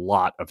there's a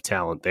lot of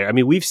talent there. I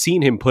mean, we've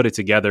seen him put it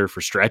together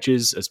for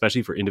stretches,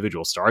 especially for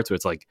individual starts, where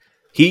it's like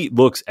he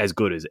looks as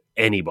good as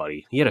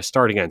anybody. He had a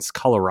start against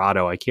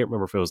Colorado. I can't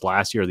remember if it was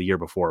last year or the year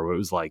before, where it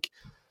was like,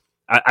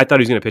 I thought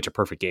he was going to pitch a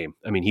perfect game.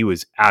 I mean, he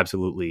was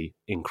absolutely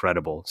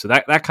incredible. So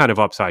that kind of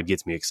upside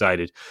gets me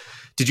excited.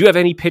 Did you have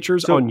any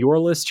pitchers on your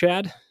list,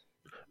 Chad?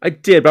 I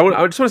did, but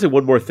I just want to say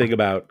one more thing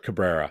about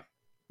Cabrera,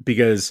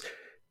 because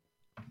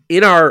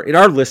in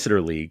our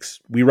listener leagues,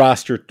 we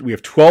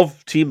have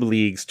 12 team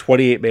leagues,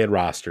 28 man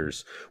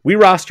rosters. We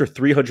roster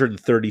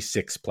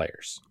 336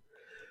 players.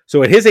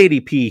 So at his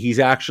ADP, he's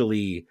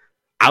actually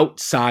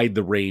outside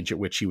the range at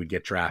which he would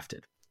get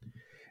drafted.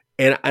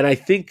 And I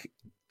think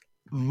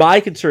my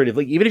concern is,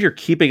 like, even if you're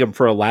keeping him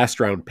for a last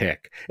round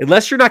pick,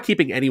 unless you're not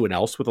keeping anyone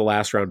else with a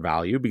last round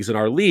value, because in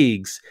our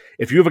leagues,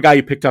 if you have a guy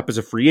you picked up as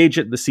a free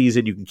agent in the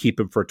season, you can keep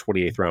him for a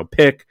 28th round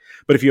pick.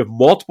 But if you have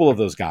multiple of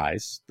those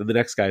guys, then the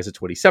next guy is a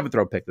 27th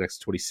round pick, the next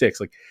 26.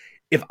 Like,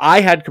 if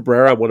I had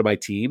Cabrera on one of my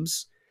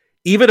teams,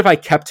 even if I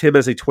kept him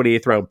as a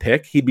 28th round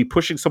pick, he'd be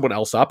pushing someone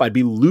else up. I'd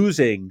be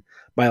losing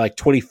my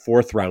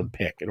 24th round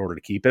pick in order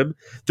to keep him.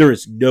 There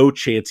is no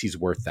chance he's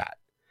worth that.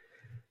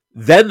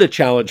 Then the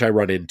challenge I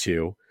run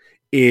into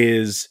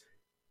is,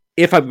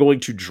 if I'm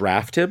going to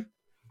draft him,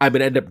 I'm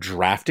going to end up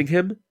drafting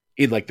him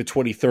in the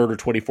 23rd or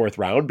 24th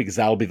round, because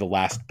that'll be the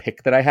last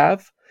pick that I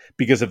have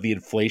because of the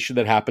inflation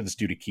that happens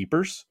due to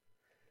keepers.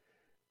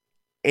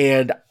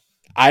 And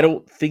I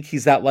don't think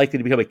he's that likely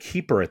to become a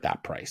keeper at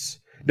that price.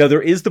 Now,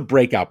 there is the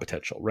breakout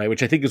potential, right?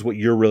 Which I think is what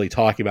you're really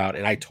talking about.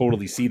 And I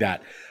totally see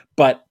that.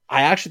 But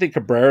I actually think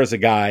Cabrera is a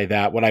guy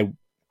that what I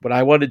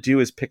want to do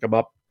is pick him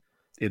up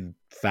in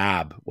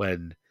Fab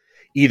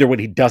either when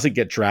he doesn't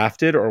get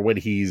drafted or when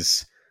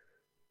he's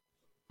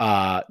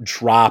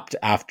dropped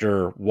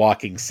after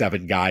walking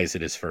 7 guys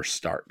in his first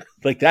start.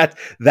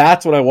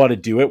 That's what I want to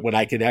do it when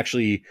I can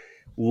actually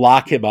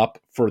lock him up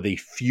for the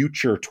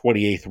future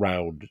 28th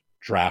round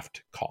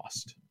draft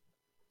cost.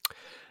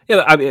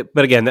 Yeah, I mean,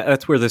 but again,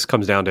 that's where this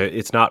comes down to.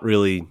 It's not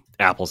really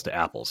apples to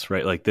apples,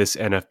 right? Like, this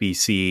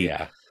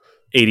NFBC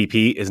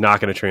ADP is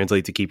not going to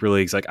translate to keeper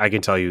leagues. Like, I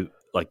can tell you,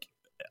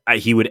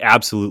 he would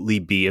absolutely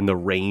be in the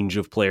range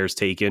of players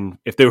taken.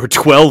 If there were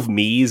 12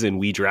 me's and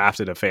we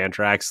drafted a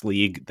Fantrax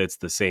league that's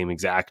the same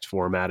exact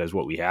format as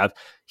what we have,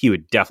 he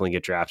would definitely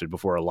get drafted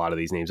before a lot of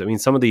these names. I mean,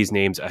 some of these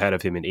names ahead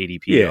of him in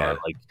ADP are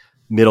like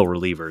middle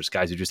relievers,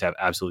 guys who just have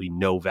absolutely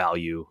no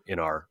value in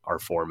our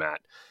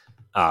format.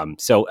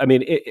 So, I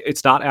mean,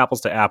 it's not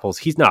apples to apples.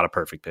 He's not a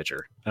perfect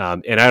pitcher.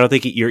 And I don't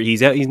think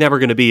he's never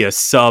going to be a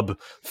sub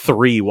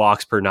 3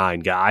 walks per 9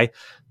 guy,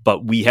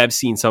 but we have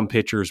seen some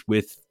pitchers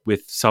with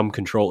some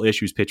control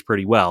issues pitch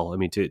pretty well. I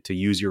mean, to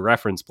use your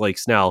reference, Blake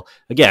Snell,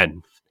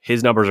 again,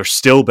 his numbers are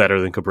still better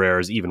than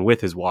Cabrera's, even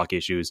with his walk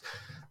issues,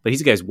 but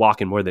he's a guy's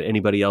walking more than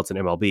anybody else in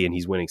MLB, and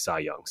he's winning Cy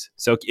Youngs.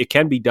 So it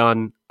can be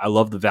done. I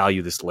love the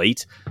value this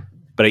late,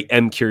 but I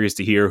am curious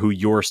to hear who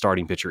your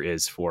starting pitcher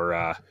is for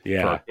our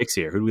picks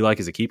here. Who do we like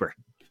as a keeper?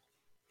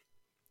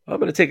 I'm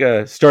going to take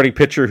a starting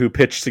pitcher who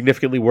pitched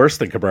significantly worse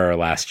than Cabrera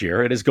last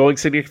year and is going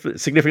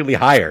significantly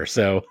higher.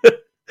 So,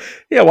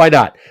 yeah, why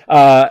not?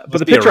 But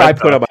the pitcher I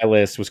put on my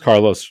list was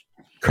Carlos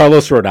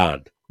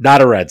Rodon,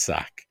 not a Red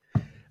Sox.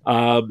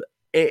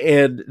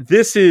 And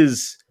this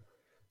is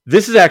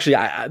actually,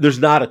 there's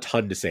not a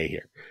ton to say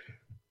here.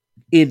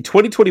 In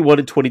 2021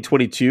 and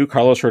 2022,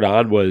 Carlos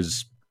Rodon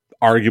was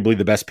arguably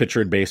the best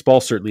pitcher in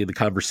baseball, certainly in the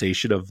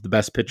conversation of the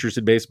best pitchers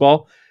in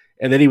baseball.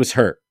 And then he was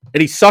hurt.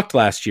 And he sucked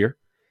last year.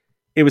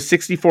 It was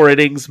 64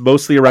 innings,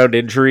 mostly around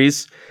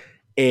injuries.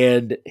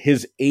 And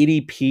his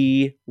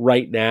ADP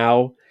right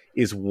now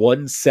is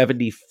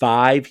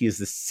 175. He is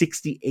the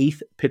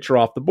 68th pitcher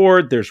off the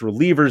board. There's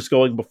relievers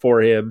going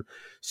before him.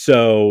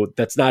 So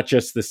that's not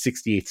just the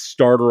 68th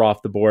starter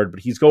off the board,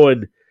 but he's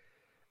going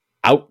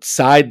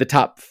outside the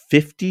top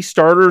 50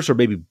 starters, or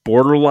maybe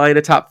borderline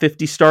a top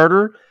 50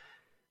 starter.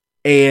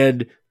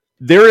 And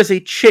there is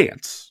a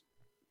chance,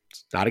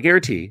 it's not a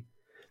guarantee,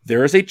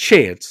 there is a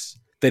chance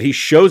that he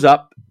shows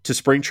up to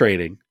spring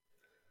training,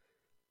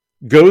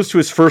 goes to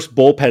his first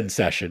bullpen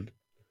session,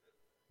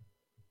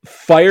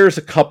 fires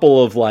a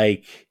couple of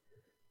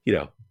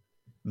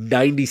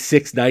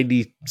 96,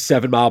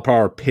 97 mile per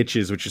hour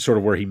pitches, which is sort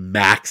of where he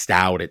maxed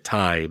out at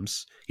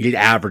times. He did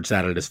average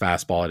that at his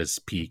fastball at his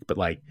peak, but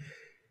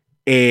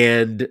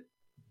and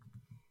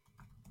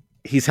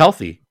he's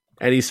healthy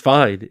and he's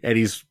fine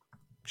and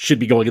should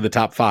be going in the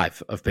top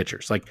 5 of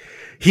pitchers.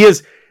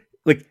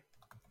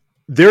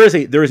 There is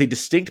a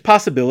distinct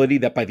possibility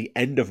that by the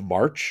end of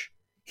March,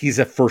 he's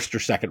a first or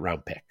second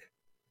round pick.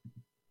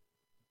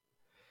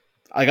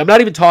 I'm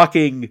not even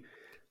talking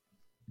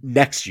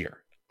next year.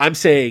 I'm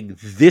saying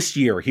this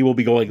year he will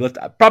be going,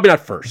 probably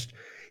not first.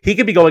 He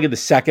could be going in the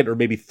second or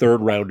maybe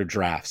third round of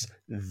drafts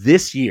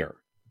this year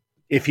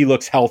if he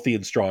looks healthy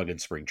and strong in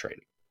spring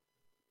training.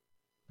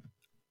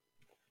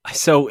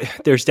 So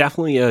there's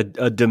definitely a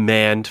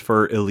demand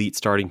for elite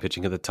starting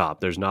pitching at the top.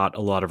 There's not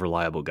a lot of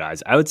reliable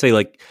guys. I would say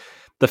like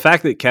the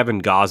fact that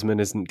Kevin Gausman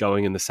isn't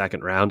going in the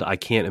second round, I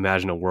can't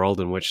imagine a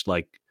world in which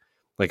like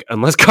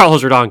unless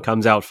Carlos Rodon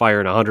comes out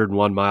firing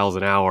 101 miles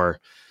an hour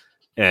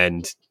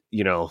and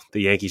the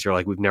Yankees are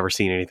like, we've never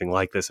seen anything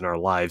like this in our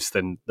lives,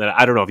 then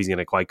I don't know if he's going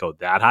to quite go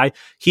that high.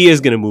 He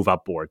is going to move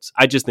up boards.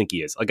 I just think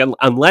he is. Like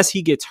unless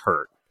he gets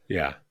hurt.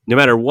 Yeah. No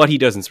matter what he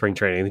does in spring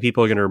training,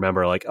 people are going to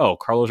remember like, oh,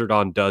 Carlos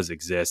Rodon does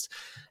exist.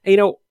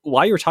 And,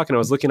 while you were talking, I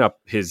was looking up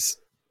his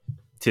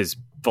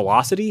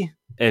velocity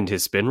and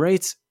his spin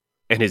rates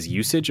and his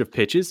usage of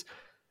pitches.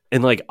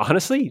 And like,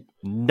 honestly,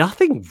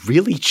 nothing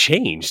really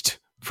changed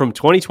from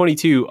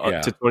 2022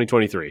 up to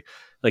 2023.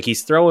 Like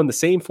he's throwing the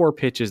same 4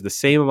 pitches, the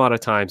same amount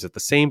of times at the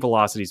same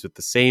velocities with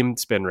the same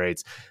spin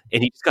rates.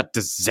 And he just got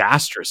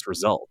disastrous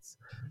results.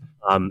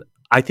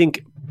 I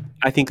think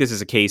this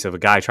is a case of a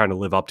guy trying to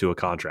live up to a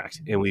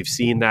contract. And we've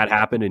seen that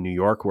happen in New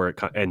York where it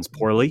ends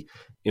poorly.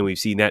 And we've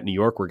seen that in New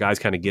York where guys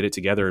kind of get it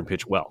together and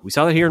pitch well. We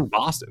saw that here in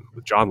Boston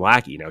with John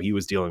Lackey. Now he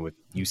was dealing with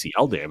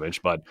UCL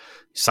damage, but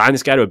sign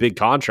this guy to a big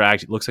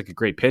contract. It looks like a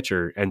great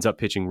pitcher, ends up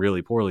pitching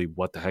really poorly.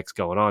 What the heck's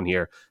going on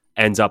here?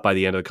 Ends up by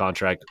the end of the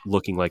contract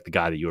looking like the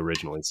guy that you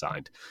originally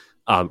signed.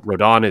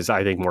 Rodon is,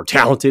 I think, more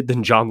talented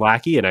than John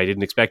Lackey, and I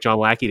didn't expect John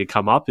Lackey to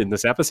come up in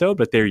this episode,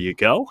 but there you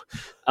go.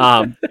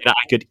 And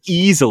I could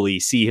easily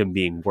see him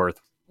being worth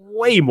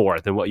way more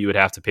than what you would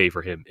have to pay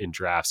for him in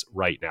drafts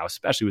right now,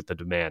 especially with the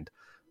demand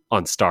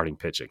on starting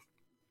pitching.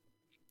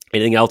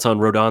 Anything else on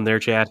Rodon there,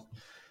 Chad?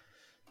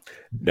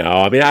 No,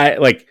 I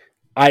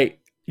mean,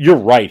 you're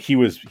right. He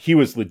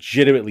was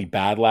legitimately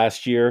bad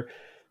last year.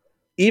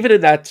 Even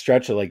in that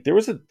stretch, like there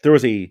was a,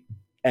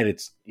 and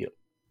it's,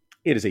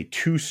 it is a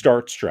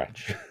 2-start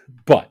stretch,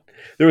 but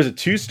there was a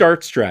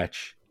 2-start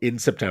stretch in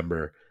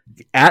September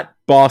at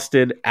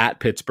Boston, at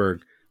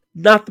Pittsburgh.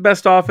 Not the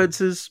best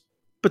offenses,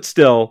 but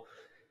still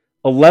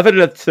 11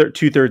 and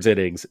 2/3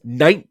 innings,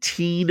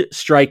 19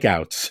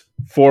 strikeouts,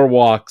 4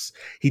 walks.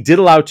 He did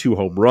allow 2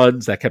 home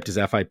runs. That kept his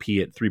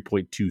FIP at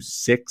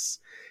 3.26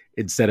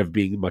 instead of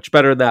being much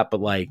better than that.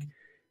 But like,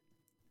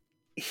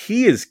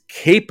 he is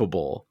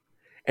capable.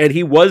 And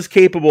he was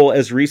capable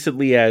as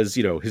recently as,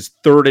 his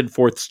 3rd and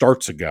 4th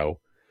starts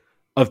ago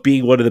of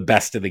being one of the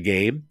best in the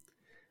game.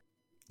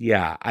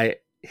 Yeah,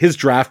 his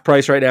draft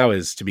price right now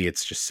is, to me,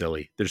 it's just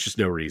silly. There's just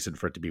no reason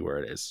for it to be where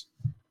it is.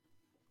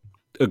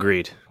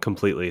 Agreed,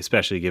 completely,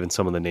 especially given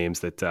some of the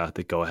names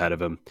that go ahead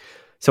of him.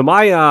 So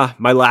my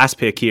last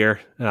pick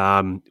here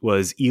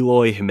was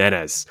Eloy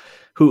Jimenez,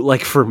 who,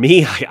 like, for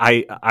me,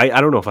 I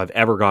don't know if I've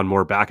ever gone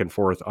more back and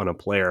forth on a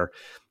player.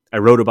 I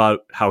wrote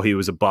about how he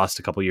was a bust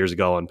a couple years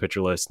ago on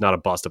Pitcher List, not a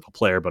bust of a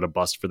player, but a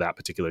bust for that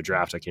particular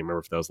draft. I can't remember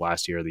if that was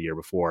last year or the year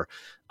before.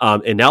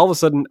 And now all of a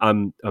sudden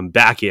I'm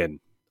back in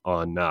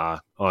on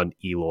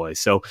Eloy.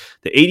 So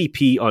the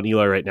ADP on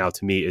Eloy right now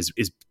to me is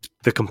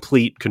the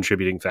complete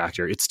contributing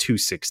factor. It's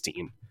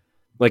 216.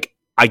 Like,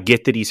 I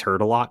get that he's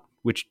hurt a lot,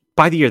 which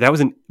by the way, that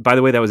was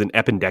an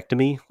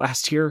appendectomy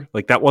last year.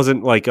 Like, that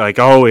wasn't like,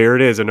 oh, here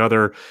it is,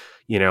 another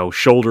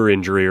shoulder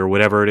injury or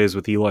whatever it is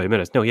with Eloy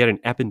Jimenez. No, he had an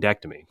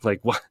appendectomy.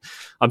 Like, what?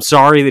 I'm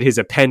sorry that his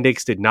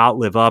appendix did not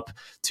live up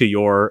to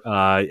your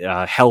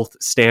health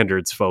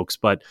standards, folks,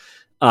 but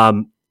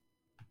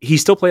he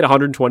still played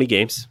 120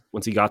 games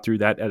once he got through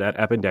that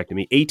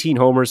appendectomy. 18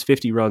 homers,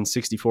 50 runs,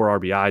 64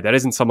 RBI. That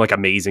isn't some like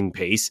amazing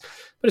pace,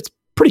 but it's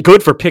pretty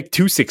good for pick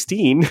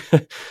 216.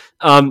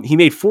 He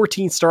made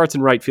 14 starts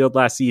in right field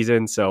last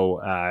season, so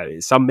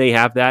some may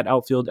have that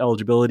outfield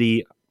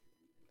eligibility.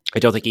 I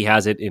don't think he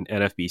has it in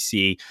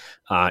NFBC,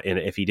 and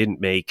if he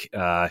didn't make,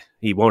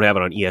 he won't have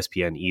it on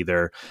ESPN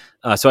either.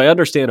 So I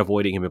understand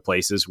avoiding him in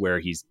places where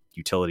he's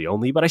utility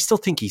only, but I still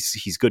think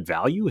he's good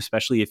value,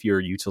 especially if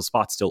your util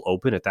spot's still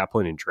open at that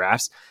point in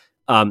drafts.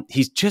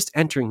 He's just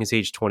entering his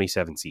age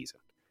 27 season.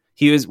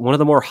 He is one of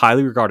the more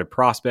highly regarded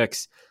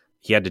prospects.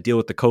 He had to deal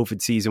with the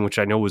COVID season, which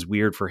I know was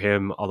weird for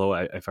him, although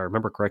if I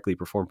remember correctly, he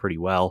performed pretty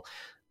well.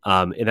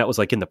 And that was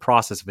like in the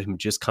process of him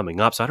just coming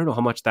up. So I don't know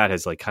how much that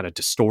has like kind of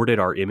distorted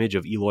our image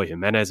of Eloy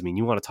Jimenez. I mean,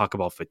 you want to talk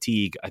about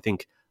fatigue. I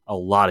think a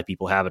lot of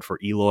people have it for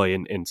Eloy,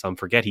 and some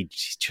forget he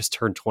just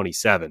turned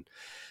 27.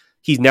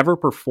 He's never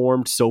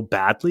performed so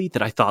badly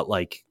that I thought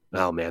like,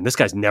 oh man, this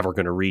guy's never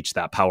going to reach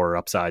that power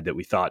upside that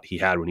we thought he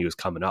had when he was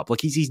coming up. Like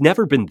he's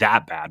never been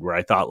that bad where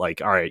I thought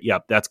like, all right,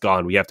 yep, that's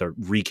gone. We have to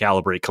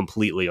recalibrate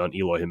completely on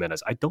Eloy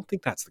Jimenez. I don't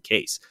think that's the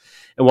case.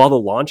 And while the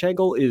launch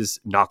angle is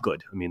not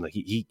good, I mean, like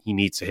he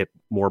needs to hit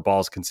more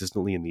balls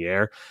consistently in the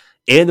air,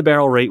 and the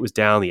barrel rate was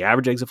down. The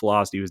average exit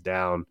velocity was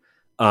down.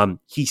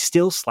 He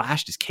still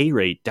slashed his K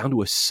rate down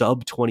to a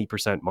sub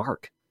 20%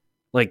 mark.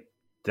 Like,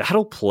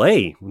 that'll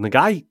play. When the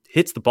guy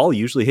hits the ball, he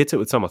usually hits it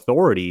with some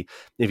authority.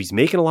 If he's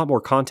making a lot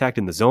more contact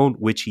in the zone,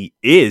 which he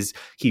is,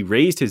 he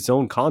raised his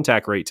zone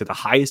contact rate to the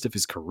highest of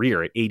his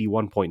career at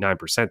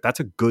 81.9%. That's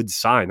a good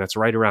sign. That's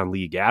right around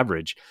league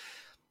average.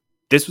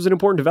 This was an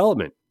important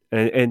development.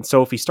 And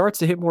so if he starts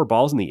to hit more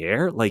balls in the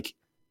air, like,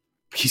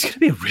 he's going to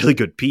be a really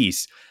good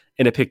piece.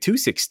 And at pick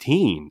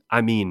 216,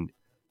 I mean,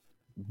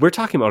 we're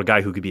talking about a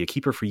guy who could be a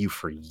keeper for you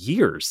for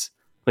years.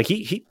 Like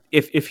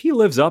if he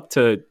lives up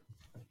to,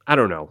 I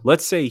don't know,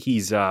 let's say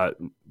he's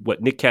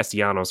what Nick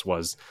Castellanos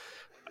was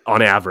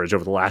on average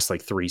over the last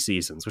like 3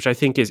 seasons, which I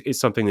think is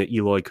something that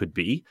Eloy could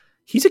be.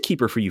 He's a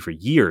keeper for you for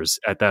years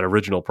at that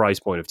original price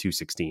point of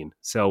 216.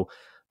 So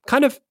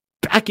kind of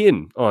back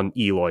in on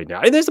Eloy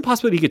now. And there's a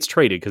possibility he gets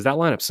traded because that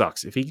lineup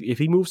sucks. If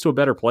he moves to a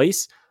better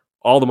place,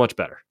 all the much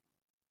better.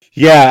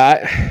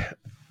 Yeah,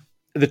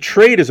 the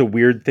trade is a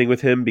weird thing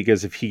with him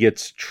because if he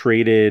gets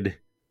traded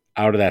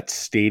out of that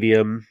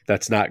stadium,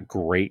 that's not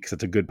great because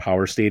it's a good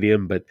power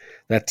stadium, but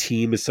that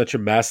team is such a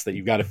mess that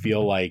you've got to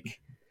feel like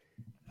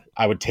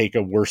I would take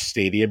a worse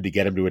stadium to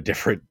get him to a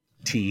different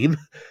team.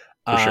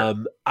 Sure.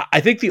 I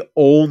think the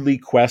only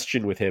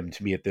question with him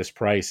to me at this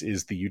price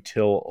is the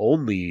util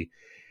only.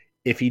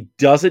 If he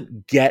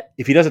doesn't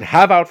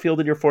have outfield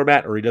in your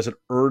format or he doesn't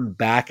earn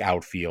back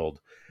outfield,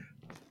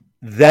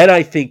 then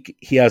I think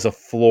he has a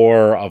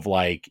floor of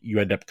like you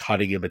end up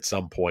cutting him at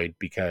some point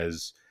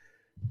because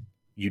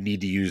you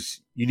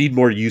need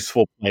more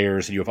useful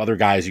players and you have other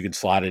guys you can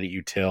slot in at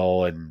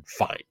util and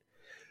fine.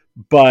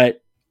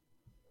 But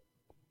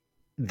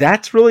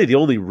that's really the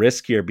only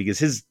risk here because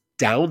his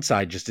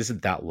downside just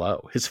isn't that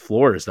low. His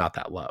floor is not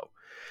that low.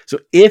 So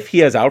if he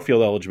has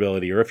outfield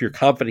eligibility or if you're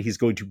confident he's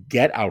going to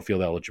get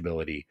outfield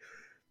eligibility,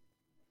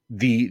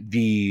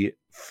 the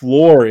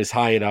floor is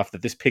high enough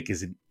that this pick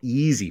is an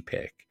easy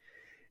pick.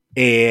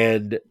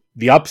 And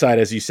the upside,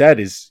 as you said,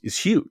 is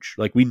huge.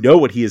 Like we know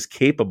what he is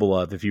capable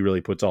of if he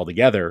really puts all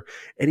together.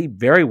 And he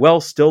very well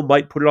still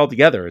might put it all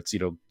together. It's,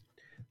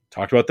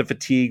 talked about the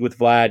fatigue with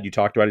Vlad. You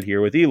talked about it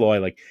here with Eloy.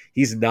 Like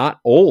he's not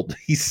old.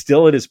 He's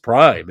still in his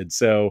prime. And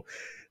so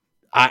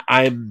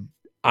I'm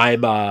in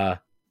on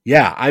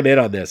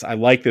this. I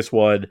like this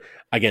one.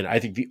 Again, I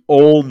think the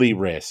only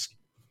risk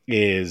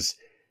is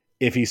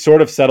if he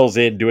sort of settles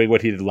in doing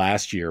what he did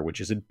last year,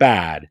 which isn't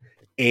bad,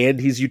 and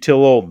he's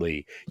util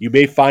only, you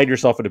may find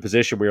yourself in a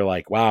position where you're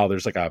like, wow,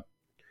 there's like a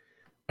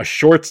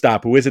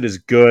shortstop who isn't as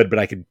good, but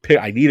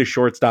I need a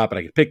shortstop and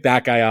I can pick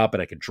that guy up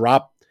and I could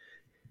drop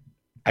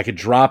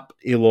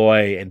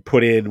Eloy and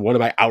put in one of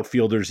my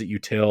outfielders at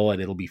util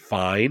and it'll be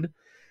fine.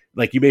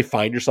 Like you may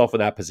find yourself in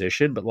that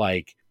position, but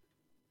like,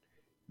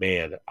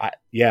 man,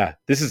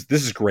 this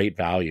is great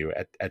value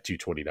at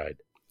 229.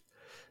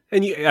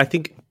 And I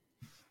think,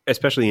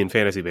 especially in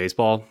fantasy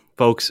baseball,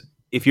 folks,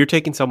 if you're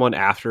taking someone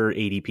after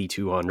ADP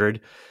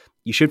 200,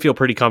 you should feel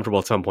pretty comfortable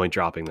at some point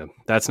dropping them.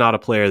 That's not a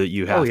player that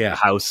you have to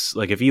house.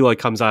 Like if Eloy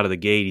comes out of the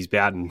gate, he's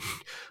batting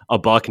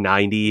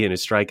 $190 and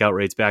his strikeout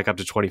rate's back up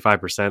to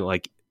 25%.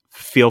 Like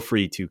feel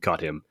free to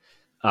cut him.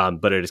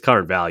 But at his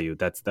current value,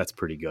 that's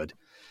pretty good.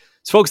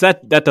 So, folks,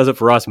 that does it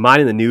for us.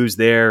 Minding the news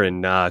there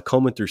and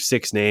combing through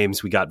 6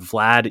 names. We got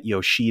Vlad,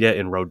 Yoshida,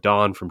 and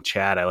Rodon from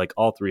Chad. I like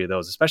all 3 of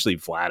those, especially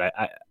Vlad.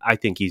 I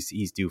think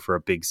he's due for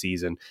a big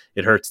season.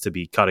 It hurts to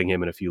be cutting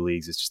him in a few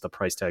leagues. It's just the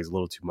price tag's a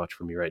little too much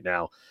for me right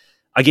now.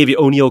 I gave you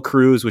O'Neal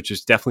Cruz, which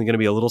is definitely going to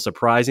be a little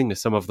surprising to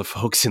some of the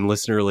folks in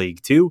Listener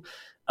League too.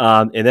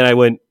 And then I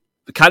went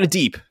kind of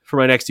deep for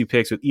my next 2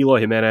 picks with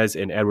Eloy Jimenez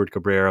and Edward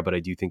Cabrera, but I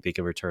do think they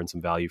can return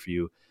some value for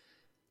you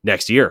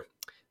next year.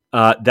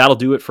 That'll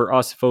do it for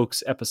us,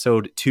 folks.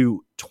 Episode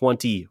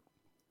 222.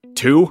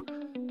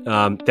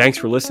 Thanks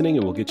for listening,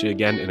 and we'll get you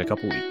again in a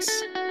couple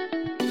weeks.